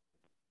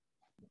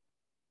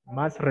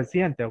 Más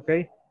reciente,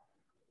 ¿ok?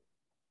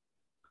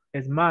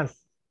 Es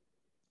más.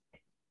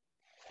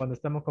 Cuando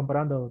estamos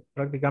comparando,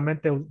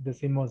 prácticamente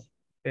decimos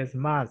es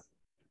más.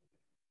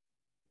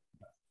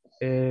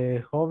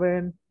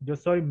 Joven, yo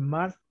soy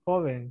más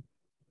joven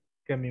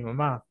que mi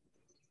mamá.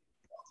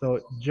 So,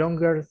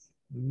 younger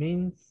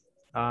means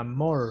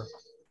more.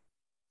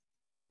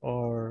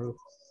 Or,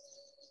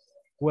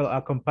 well,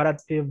 a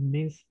comparative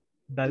means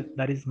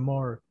that is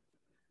more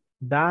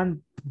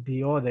than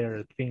the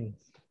other things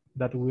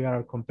that we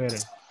are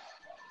comparing.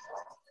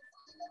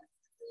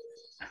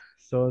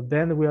 So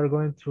then we are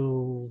going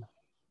to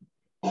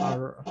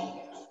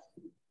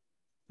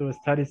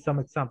study some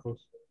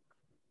examples.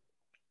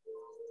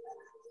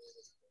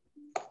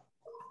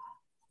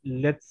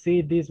 Let's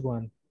see this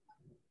one.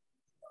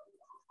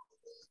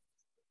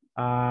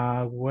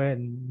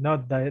 When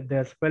not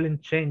the spelling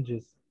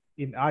changes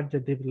in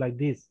adjectives like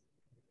this.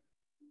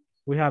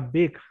 We have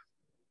big,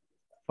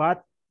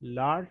 fat,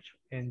 large,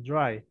 and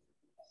dry.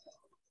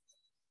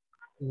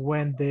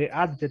 When the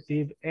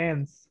adjective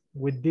ends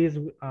with this,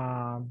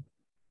 I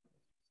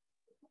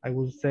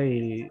would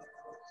say,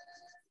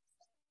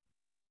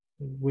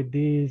 with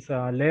these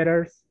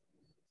letters,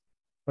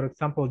 for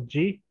example,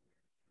 G,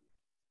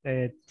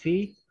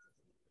 T,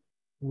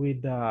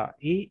 with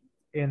E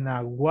and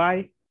a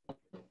Y.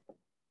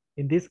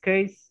 In this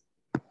case,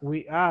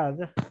 we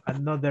add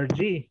another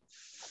G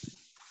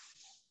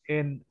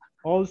and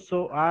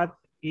also add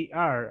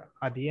ER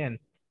at the end.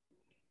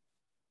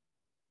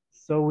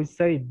 So we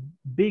say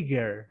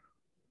bigger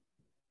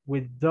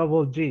with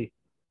double G,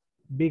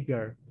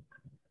 bigger.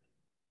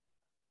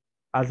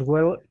 As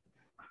well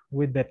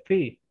with the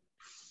T,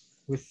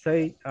 we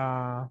say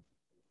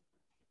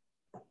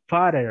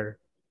fatter,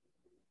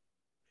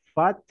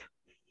 fat,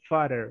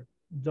 fatter,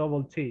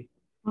 double T.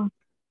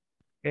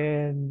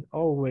 And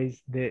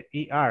always the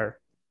ER.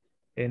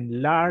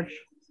 And large,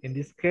 in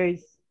this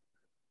case,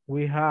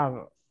 we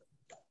have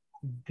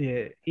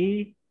the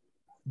E,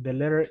 the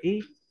letter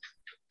E,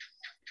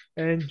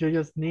 and you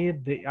just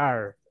need the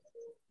R.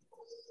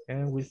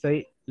 And we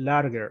say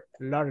larger,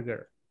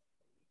 larger,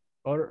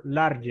 or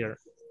larger.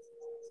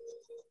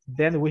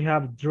 Then we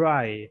have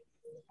dry.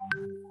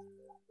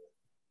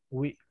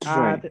 We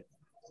add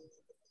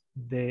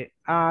the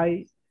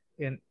I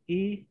and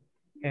E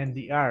and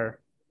the R.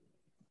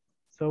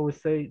 So we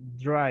say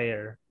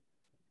drier.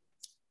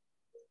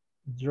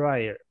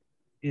 Drier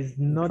is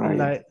not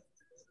like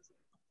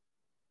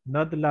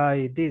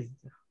this.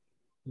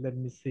 Let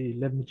me see.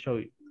 Let me show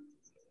you.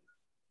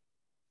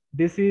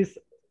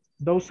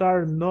 Those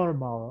are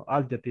normal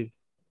adjectives.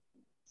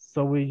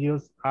 So we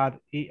use add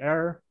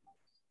ER,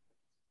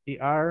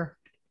 ER,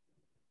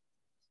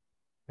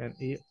 and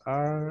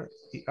ER,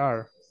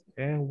 ER,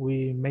 and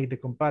we make the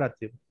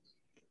comparative.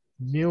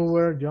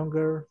 Newer,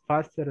 younger,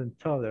 faster, and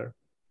taller.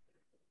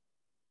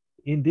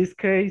 In this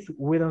case,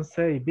 we don't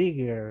say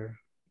bigger,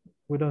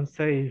 we don't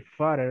say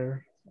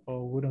fatter,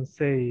 or we don't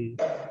say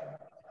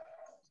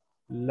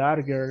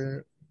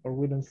larger, or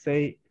we don't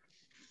say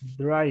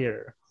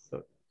drier.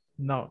 So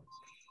no,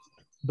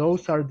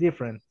 those are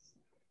different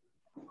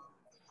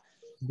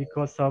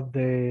because of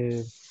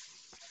the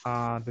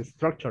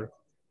structure.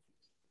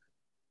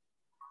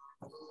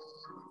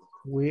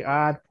 We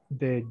add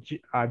the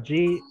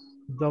G,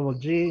 double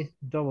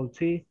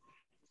T,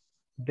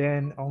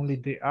 then only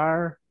the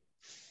R,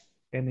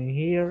 and in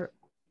here,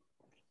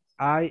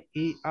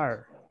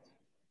 IER.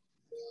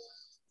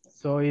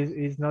 So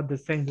it's not the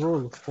same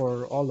rule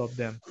for all of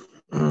them.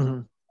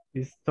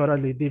 It's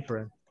totally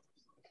different.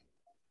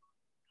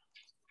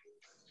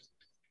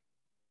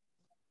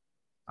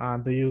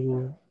 Do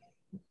you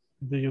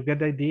get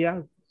the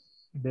idea,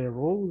 the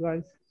rule,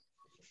 guys?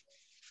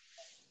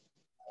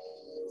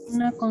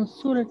 Una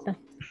consulta.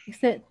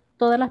 Dice,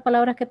 todas las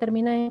palabras que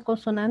terminan en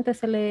consonante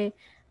se le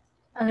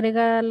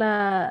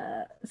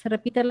agrega se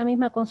repite la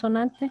misma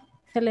consonante,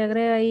 se le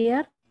agrega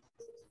IR.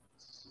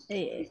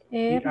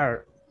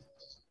 ER.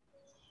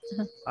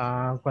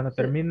 Cuando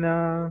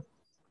termina,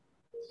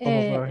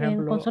 como por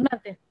ejemplo, en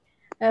consonante.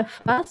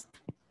 Fast,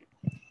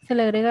 se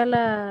le agrega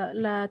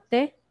la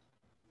T.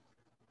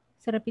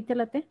 ¿Se repite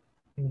la T?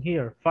 In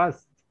here,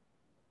 fast.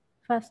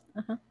 Fast,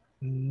 ajá.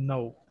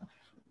 No.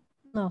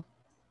 No.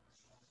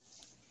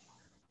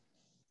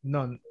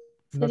 No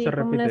sería se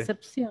repite. Como una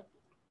excepción.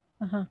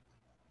 Ajá.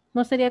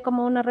 No sería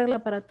como una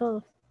regla para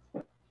todos.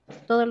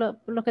 Todos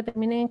los que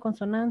terminen en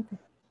consonante.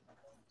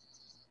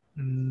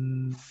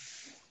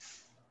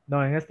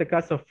 No, en este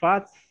caso,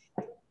 fat,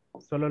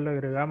 solo le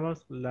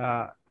agregamos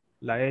la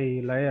E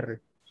y la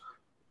R.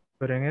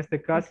 Pero en este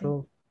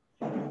caso,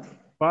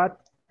 fat,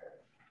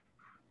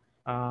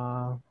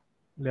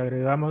 le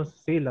agregamos,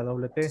 sí, la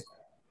doble T,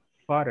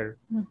 fatter.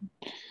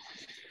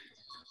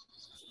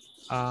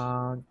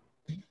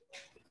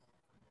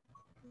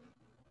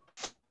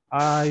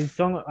 Hay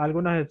son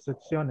algunas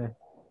excepciones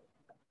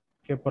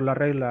que por la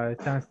regla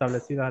están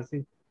establecidas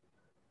así.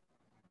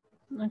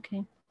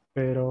 Okay.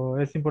 Pero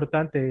es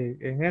importante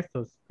en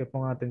estos que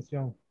pongan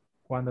atención.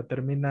 Cuando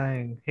termina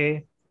en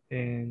G,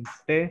 en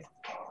T,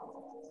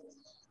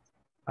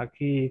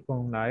 aquí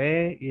con la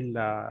E y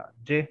la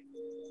Y.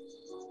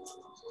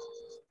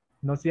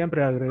 No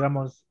siempre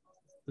agregamos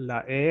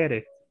la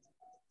ER.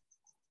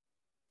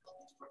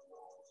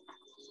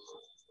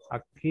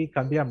 Aquí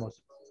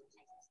cambiamos.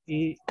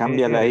 Y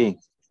Cambia la I.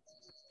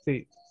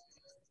 Sí.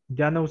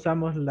 Ya no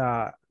usamos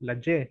la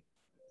Y,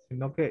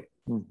 sino que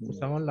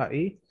usamos la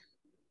I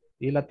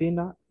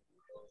latina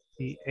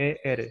y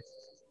ER.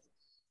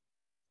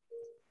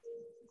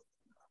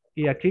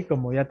 Y aquí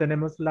como ya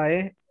tenemos la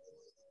E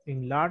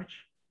en large,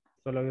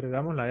 solo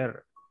agregamos la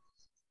R.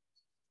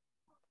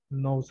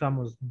 No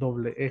usamos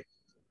doble E.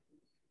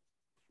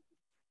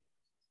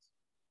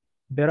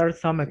 There are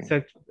some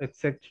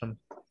exceptions.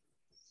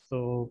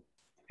 So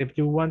if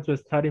you want to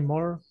study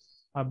more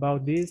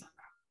about this,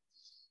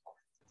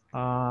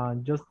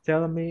 just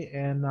tell me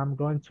and I'm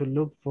going to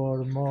look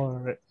for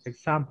more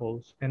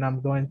examples and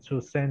I'm going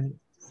to send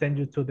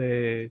you to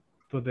the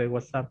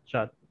WhatsApp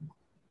chat.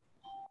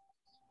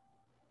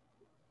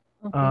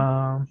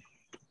 Okay.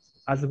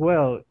 As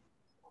well,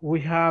 we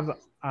have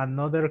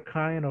another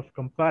kind of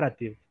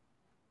comparative.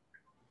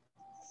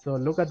 So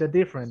look at the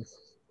difference.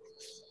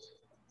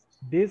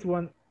 These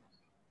ones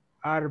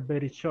are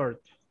very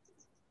short.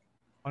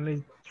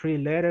 Only 3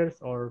 letters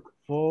or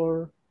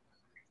 4,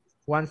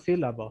 1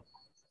 syllable.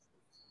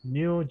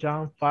 New,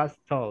 young, fast,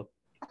 tall.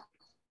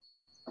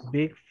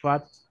 Big,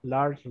 fat,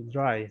 large,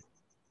 dry.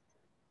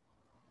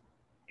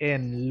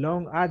 And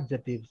long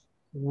adjectives.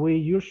 We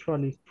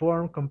usually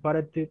form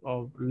comparative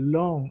of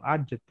long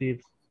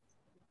adjectives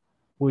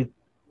with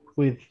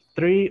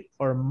 3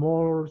 or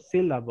more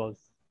syllables.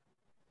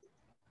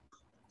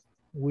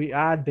 We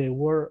add the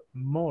word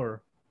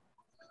more.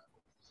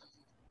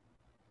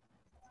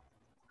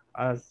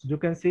 As you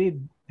can see,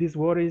 this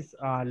word is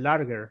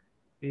larger,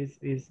 is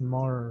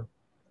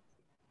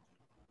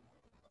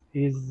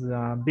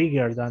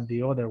bigger than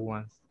the other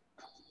ones.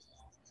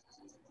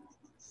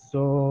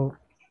 So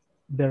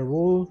the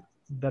rule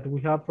that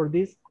we have for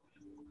this,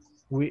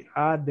 we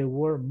add the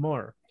word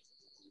more,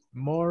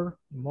 and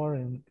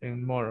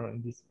more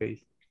in this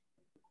case.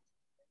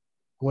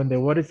 When the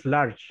word is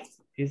large,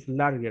 it's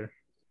larger.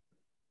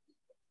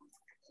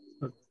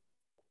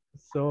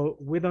 So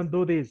we don't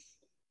do this.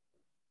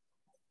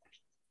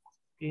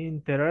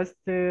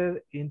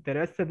 Interested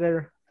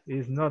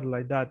is not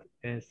like that.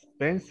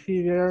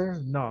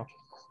 Expensive, no.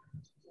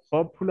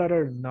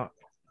 Popular, no.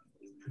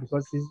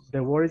 Because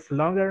the word is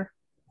longer,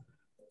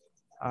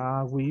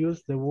 we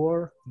use the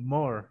word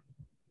more.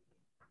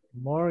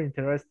 More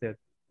interested,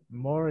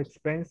 more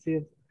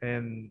expensive,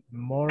 and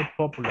more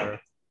popular.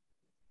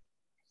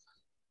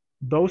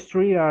 Those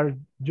 3 are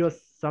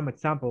just some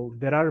examples.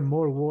 There are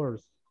more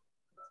words.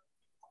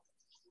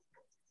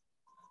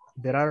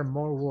 There are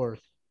more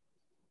words.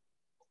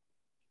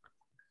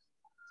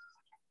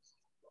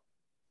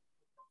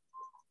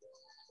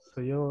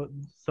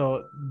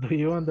 So do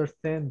you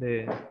understand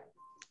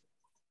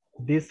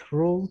this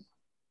rule?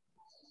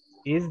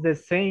 Is the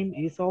same,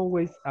 is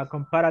always a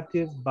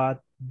comparative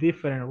but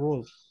different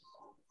rule.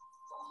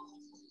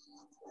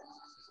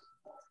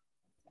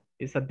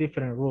 It's a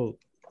different rule.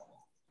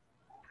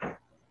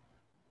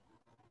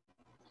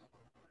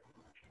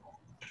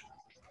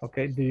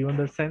 Okay, do you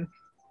understand?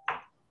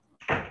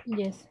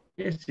 Yes.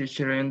 Yes,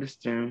 teacher, I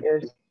understand.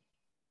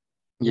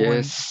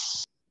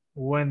 Yes.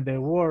 When the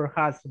word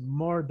has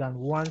more than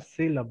 1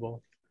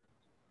 syllable,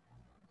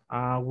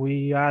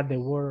 we add the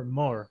word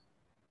more.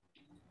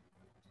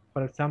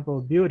 For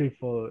example,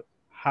 beautiful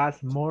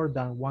has more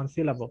than 1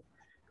 syllable.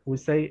 We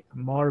say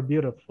more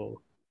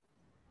beautiful.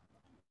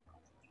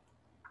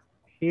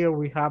 Here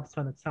we have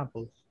some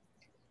examples.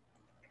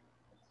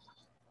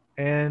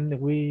 And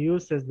we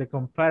use the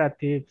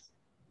comparatives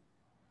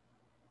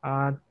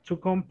to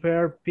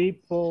compare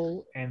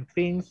people and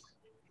things.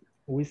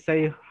 We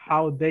say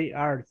how they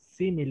are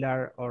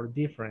similar or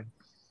different.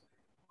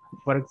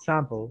 For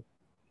example,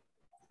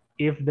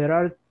 if there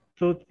are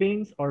 2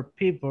 things or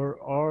people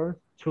or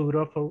 2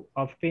 groups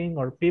of things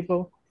or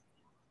people,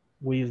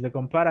 we use the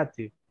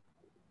comparative.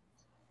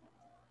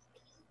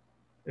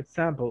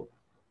 Example,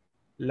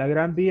 La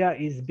Gran Vía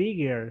is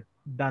bigger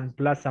than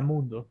Plaza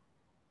Mundo.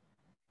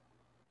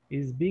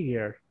 Is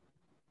bigger.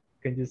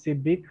 Can you see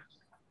big?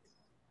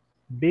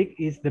 Big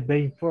is the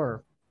main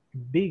form.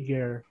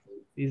 Bigger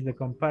is the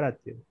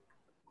comparative.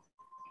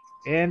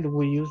 And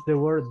we use the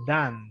word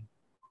than.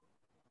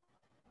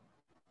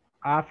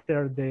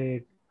 After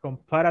the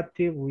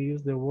comparative, we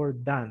use the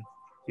word than.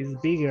 Is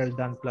bigger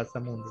than Plaza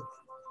Mundo.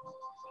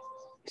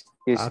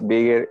 Is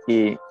bigger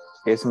y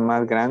es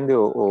más grande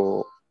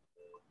o...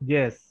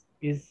 Yes,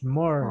 it's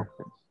more.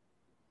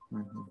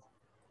 Okay.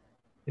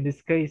 In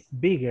this case,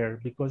 bigger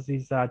because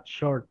it's a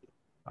short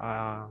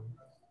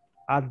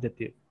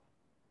adjective.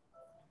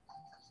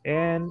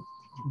 And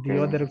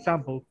the other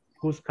example,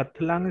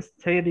 Cuscatlán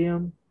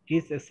Stadium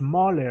is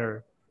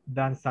smaller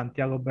than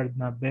Santiago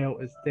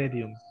Bernabeu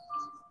Stadium.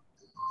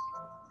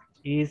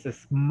 Is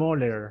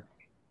smaller.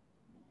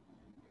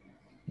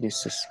 Is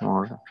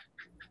smaller.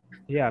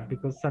 Yeah,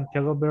 because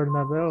Santiago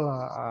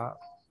Bernabeu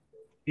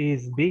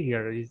is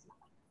bigger.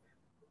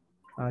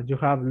 You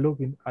have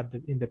looked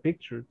in the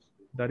pictures.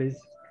 That is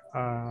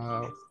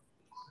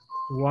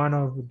one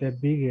of the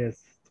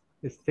biggest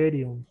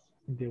stadiums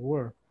in the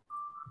world.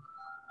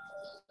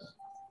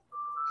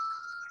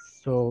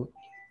 So,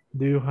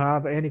 do you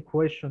have any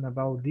question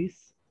about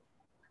this?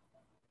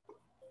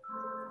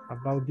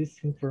 About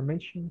this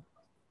information?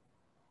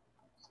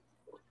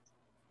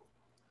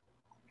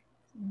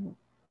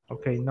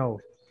 Okay, no.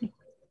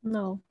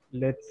 No.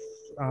 Let's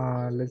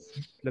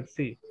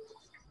see.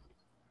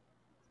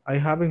 I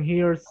have in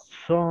here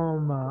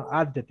some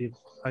adjectives.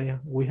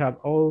 We have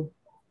all,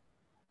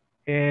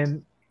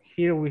 and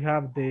here we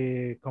have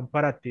the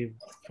comparative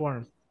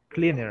forms: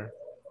 cleaner,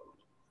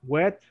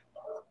 wet,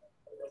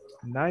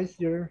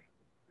 nicer,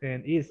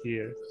 and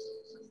easier.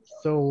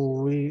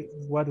 So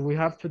what we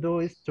have to do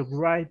is to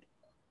write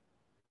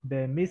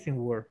the missing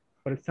word.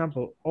 For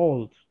example,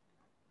 old.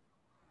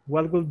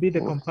 What will be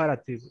the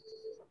comparative?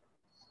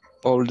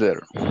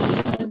 Older.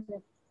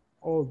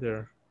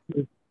 Older.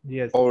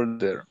 Yes.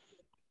 Older.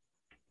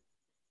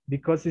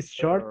 Because it's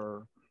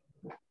short.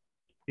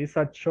 It's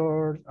a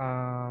short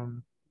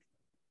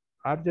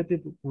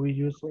adjective. We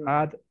use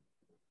add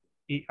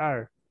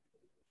er.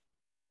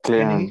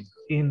 And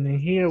in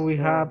here we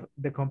have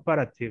the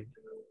comparative.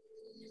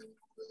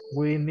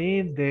 We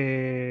need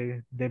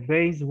the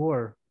base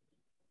word.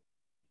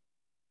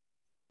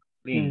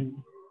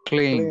 Clean.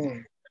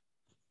 Clean.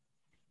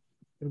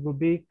 It will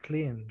be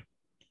clean.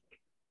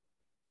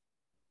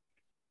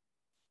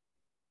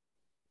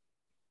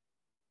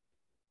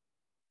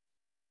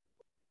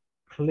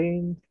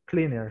 Clean,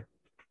 cleaner.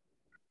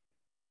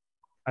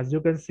 As you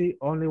can see,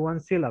 only one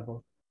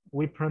syllable.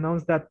 We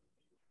pronounce that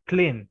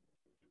clean,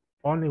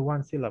 only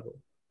one syllable.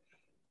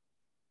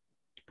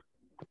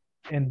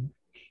 And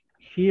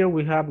here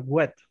we have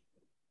wet.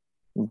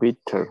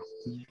 Bitter.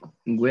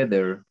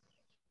 Weather.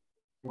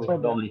 With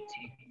double T.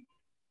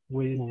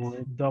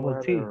 With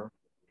double T.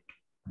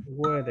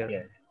 Weather.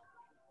 Yeah.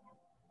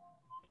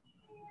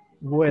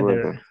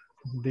 Weather.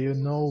 Do you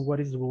know what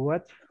is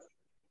wet?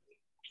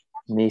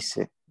 Nice.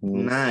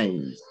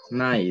 Nice.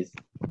 Nice.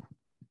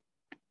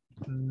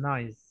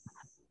 Nice.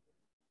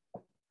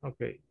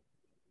 Okay.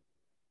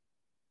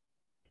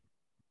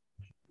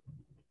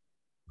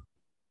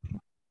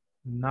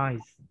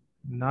 Nice.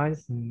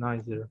 Nice,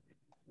 nicer.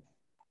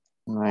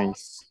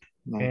 Nice.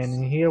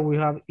 And here we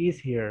have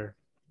easier.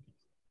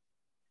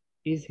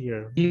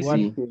 Easier.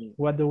 Easy.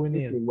 What do we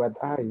need? What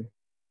I?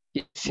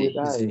 Easy.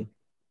 Easy.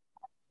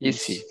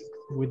 Easy.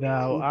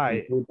 Without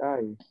I. With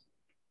I.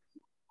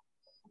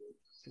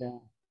 Yeah.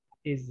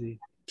 Easy.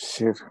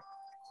 Sure.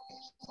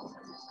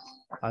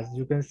 As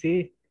you can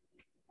see,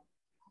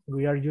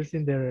 we are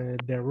using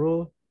the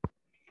rule.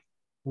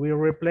 We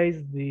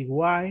replace the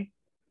Y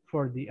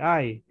for the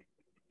I.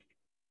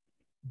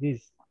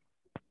 This.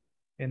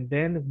 And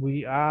then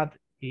we add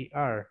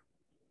ER.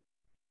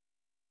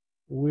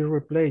 We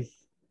replace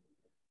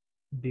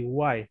the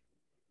Y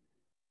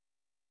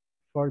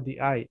for the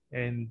I,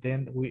 and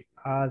then we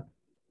add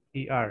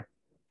ER.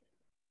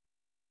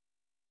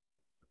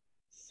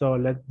 So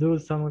let's do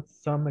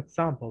some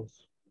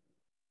examples.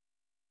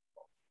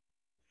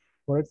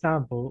 For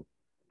example,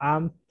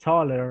 I'm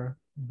taller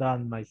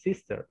than my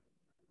sister.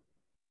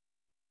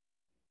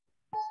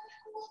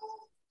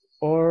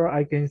 Or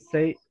I can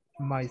say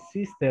my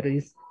sister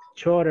is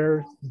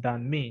shorter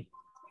than me.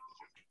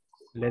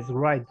 Let's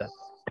write that.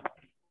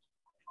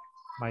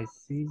 My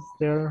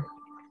sister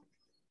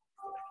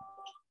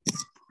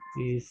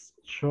is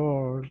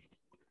short.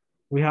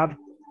 We have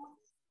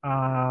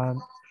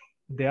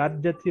the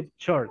adjective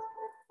short.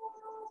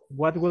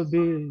 What will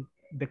be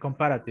the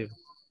comparative?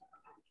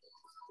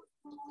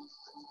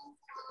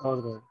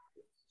 Shorter.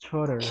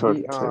 Shorter.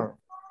 Shorter.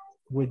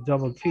 With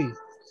double T.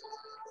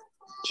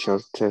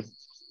 Shorter.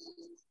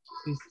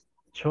 Is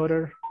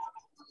shorter,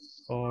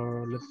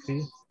 or let's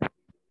see.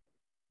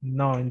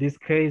 No, in this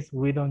case,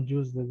 we don't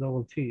use the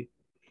double T.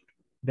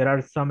 There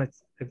are some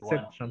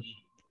exceptions.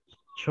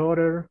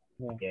 Shorter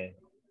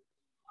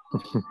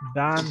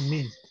than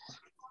me.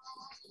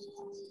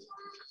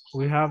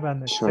 We have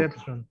an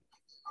exception.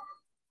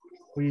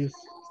 We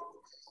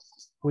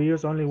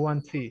use only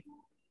one T.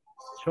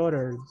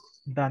 Shorter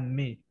than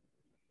me.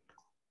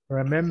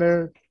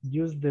 Remember,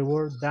 use the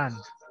word than.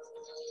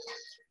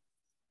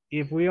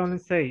 If we only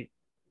say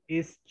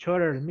is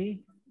shorter than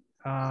me,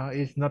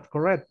 it's not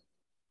correct.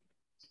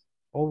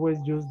 Always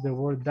use the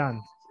word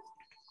than.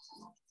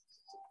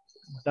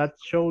 That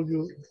shows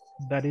you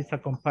that it's a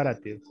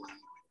comparative.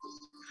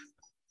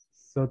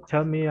 So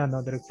tell me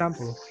another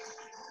example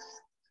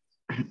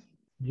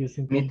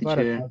using Me, teacher.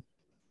 comparative.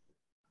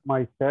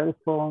 My cell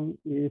phone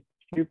is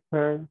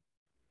cheaper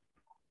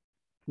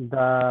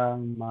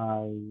than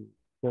my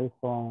cell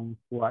phone's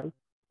wife.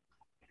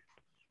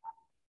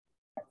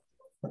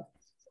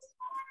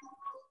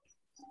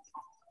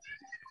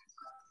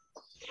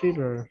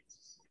 Cheaper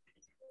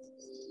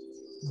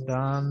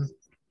than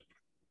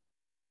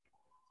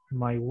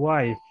my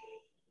wife.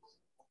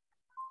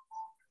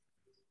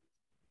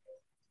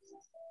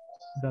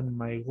 Than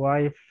my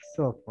wife's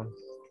cell phone.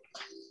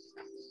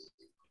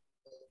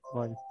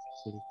 Wife.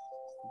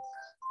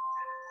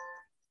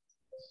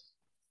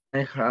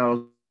 I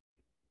have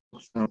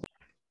some.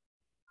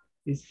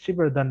 It's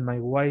cheaper than my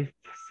wife's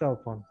cell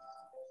phone.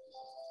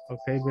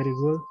 Okay, very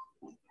good.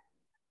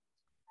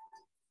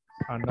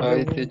 Another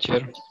Hi, one.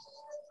 teacher.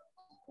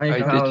 I Hi,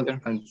 have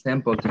teacher. an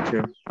example,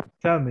 teacher.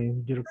 Tell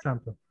me your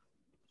example.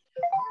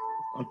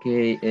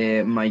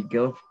 Okay, my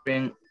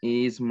girlfriend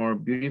is more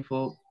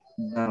beautiful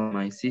than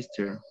my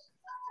sister.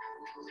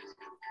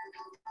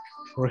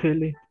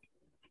 Really?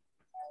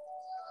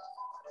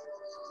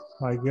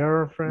 My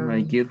girlfriend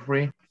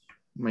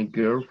My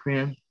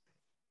girlfriend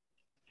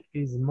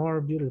is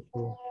more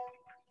beautiful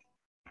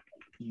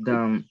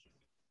than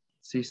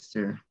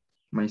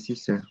my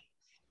sister.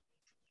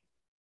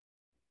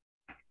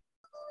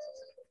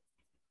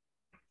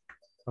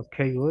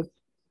 Okay, good.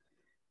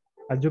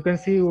 As you can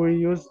see, we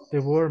use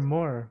the word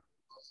more.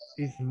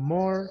 It's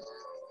more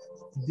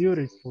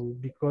beautiful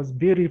because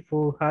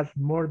beautiful has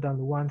more than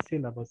one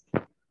syllable.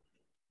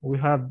 We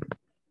have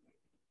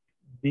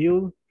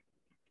beautiful,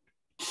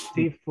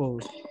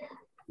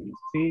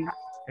 see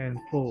and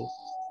full.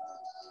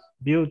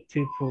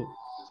 Beautiful,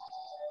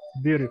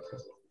 beautiful.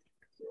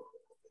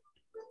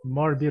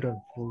 More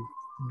beautiful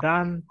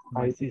than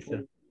my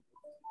sister.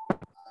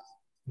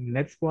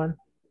 Next one.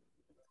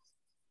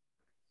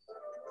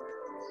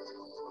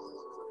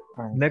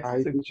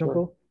 Next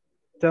example.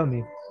 Tell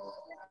me.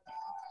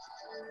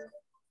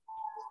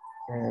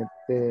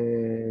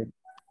 The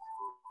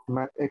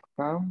math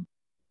exam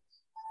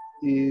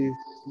is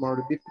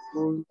more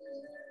difficult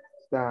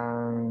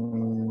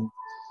than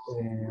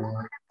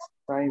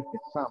science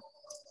exam.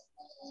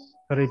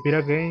 Repeat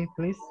again,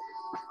 please.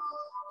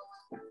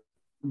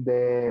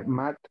 The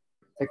math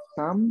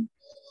exam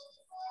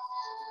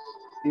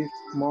is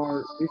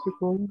more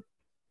difficult.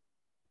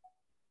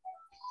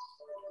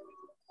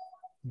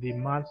 The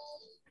math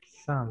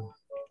exam.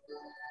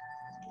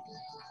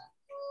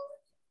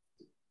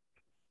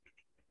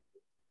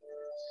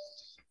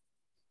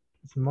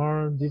 It's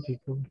more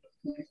difficult.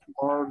 It's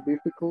more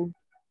difficult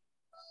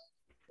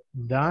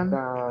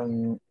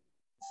than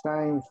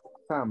science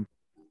exam.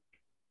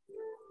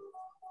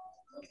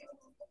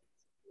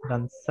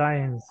 Than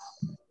science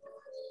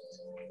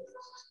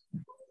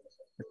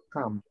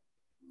exam.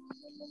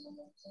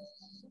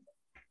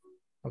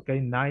 Okay,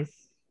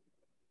 nice.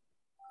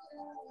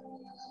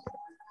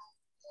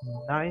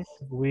 Nice.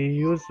 We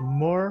use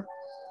more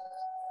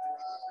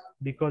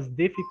because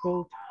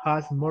difficult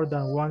has more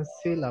than one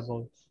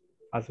syllable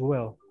as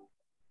well.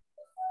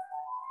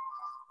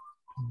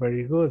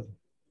 Very good.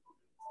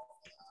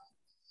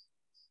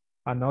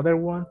 Another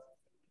one.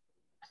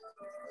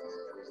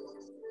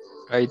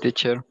 Hi,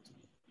 teacher.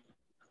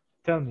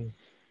 Tell me.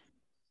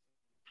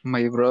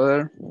 My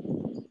brother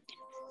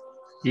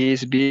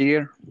is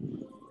bigger.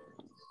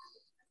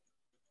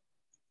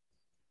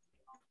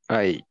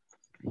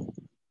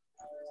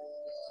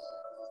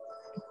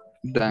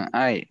 Than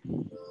I.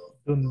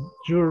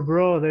 Your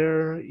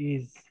brother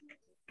is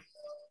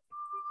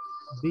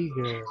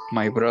bigger.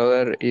 My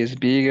brother is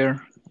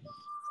bigger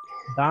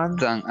than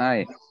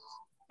I.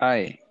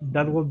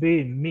 That will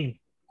be me.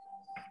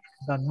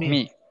 Than me.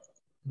 Me.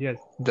 Yes.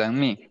 Than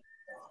me.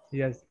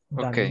 Yes,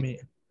 than Okay. me.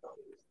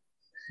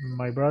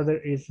 My brother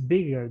is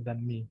bigger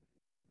than me.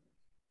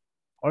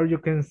 Or you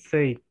can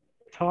say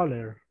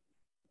taller.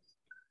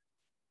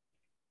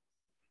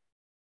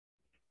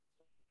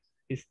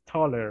 Is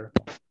taller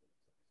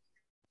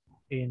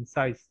in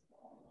size.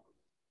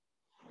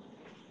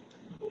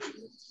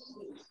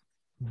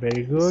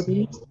 Very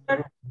good.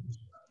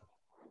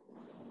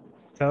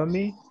 Tell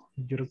me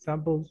your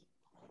examples.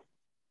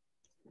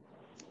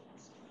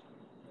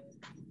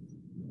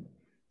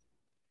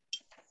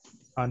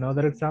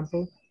 Another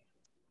example.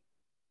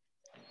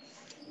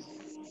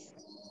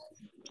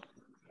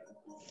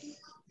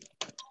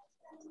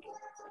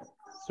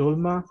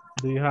 Zulma,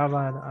 do you have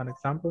an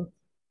example?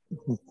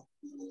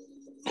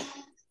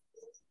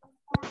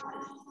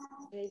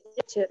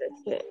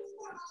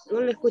 No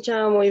le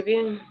escuchaba muy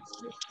bien.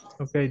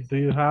 Okay, do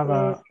you have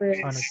an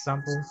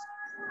example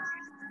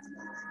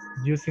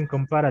using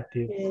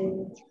comparative?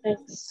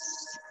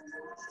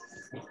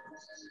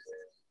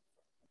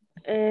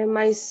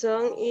 My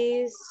son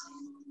is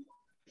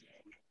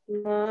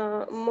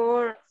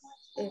more,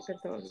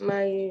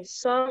 my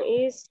son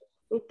is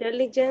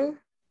intelligent.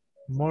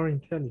 More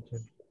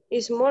intelligent.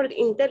 Is more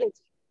intelligent.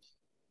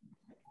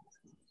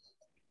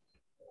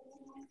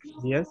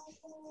 Yes.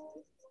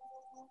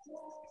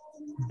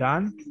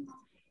 Than?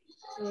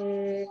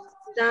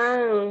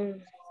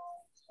 Dan.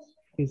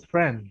 His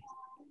friend.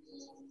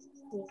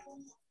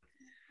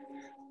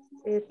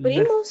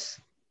 Primos.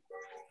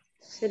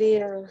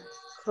 Sería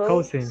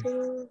Cousin.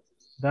 cousin.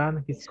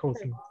 Dan his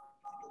cousin.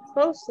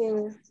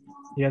 Cousin.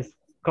 Yes,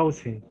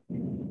 cousin.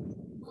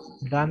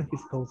 Dan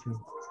his cousin.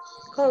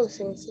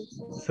 Cousin. Sí.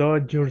 So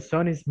your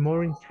son is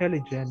more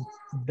intelligent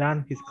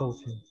than his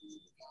cousin.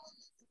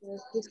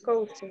 His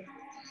cousin.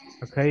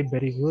 Okay,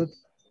 very good.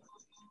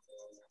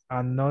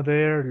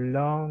 Another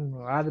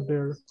long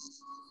adverb.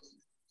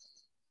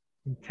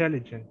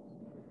 Intelligent.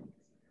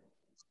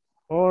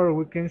 Or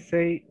we can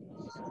say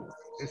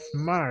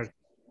smart.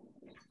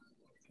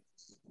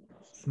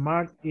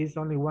 Smart is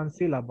only one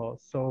syllable,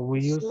 so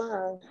we use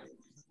Smart.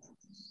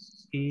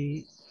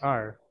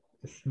 ER.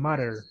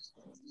 Smarter.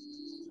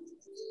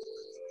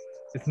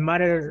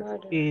 Smarter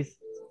is,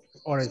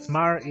 or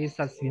smart is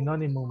a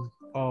synonym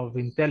of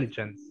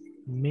intelligence.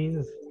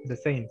 Means the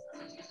same.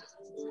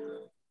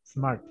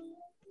 Smart.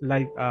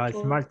 Like a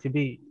smart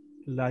TV,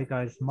 like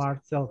a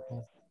smart cell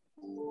phone.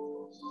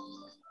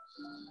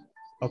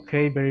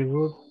 Okay, very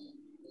good.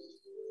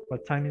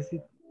 What time is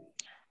it?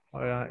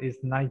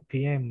 It's 9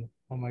 p.m.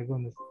 Oh my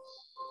goodness.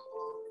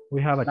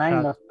 We have a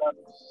 9 chat.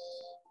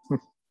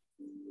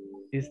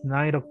 It's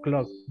 9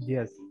 o'clock,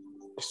 yes.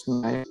 It's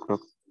 9 o'clock.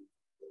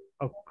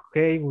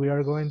 Okay, we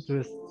are going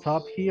to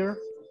stop here.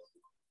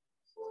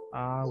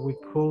 We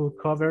could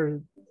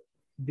cover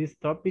this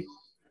topic.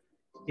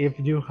 If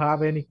you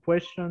have any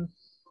questions,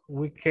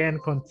 we can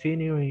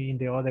continue in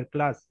the other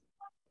class.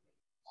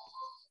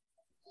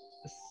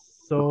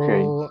 So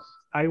Okay.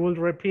 I will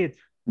repeat.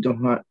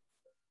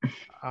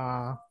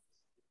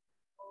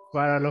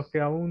 Para los que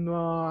aún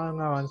no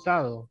han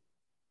avanzado,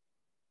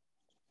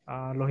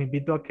 los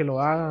invito a que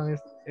lo hagan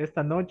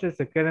esta noche,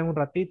 se queden un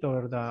ratito,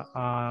 ¿verdad?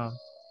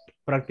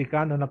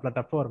 Practicando en la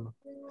plataforma.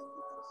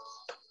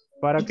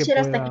 Para que Teacher,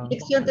 ¿hasta puedan... qué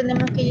sección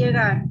tenemos que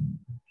llegar?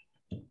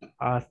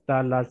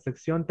 Hasta la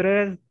sección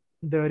 3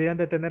 deberían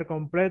de tener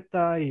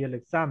completa y el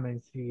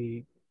examen,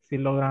 si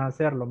logran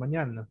hacerlo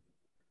mañana.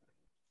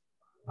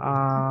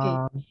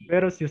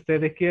 Pero si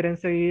ustedes quieren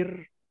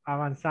seguir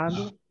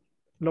avanzando,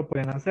 lo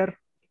pueden hacer.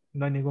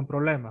 No hay ningún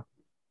problema.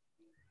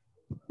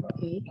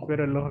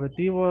 Pero el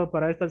objetivo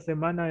para esta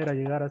semana era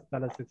llegar hasta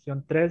la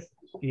sección 3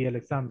 y el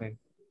examen.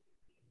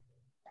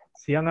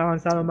 Si han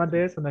avanzado más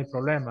de eso, no hay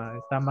problema.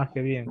 Está más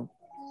que bien.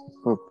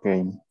 Ok.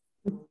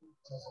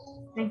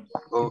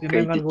 Si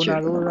tienen alguna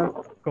duda,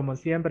 como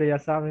siempre, ya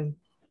saben,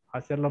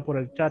 hacerlo por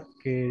el chat,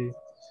 que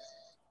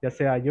ya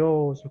sea yo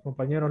o sus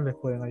compañeros les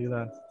pueden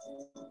ayudar.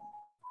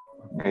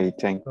 Okay,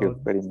 thank you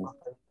very much.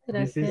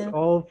 This is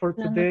all for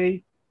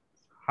today.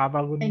 Have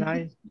a good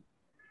night.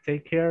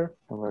 Take care.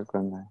 Have a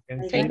good night.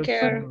 And Take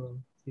care.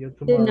 See you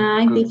Good tomorrow.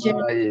 night,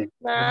 teacher.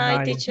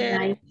 Bye,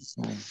 teacher.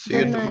 See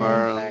you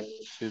tomorrow.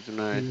 See you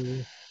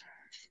tonight.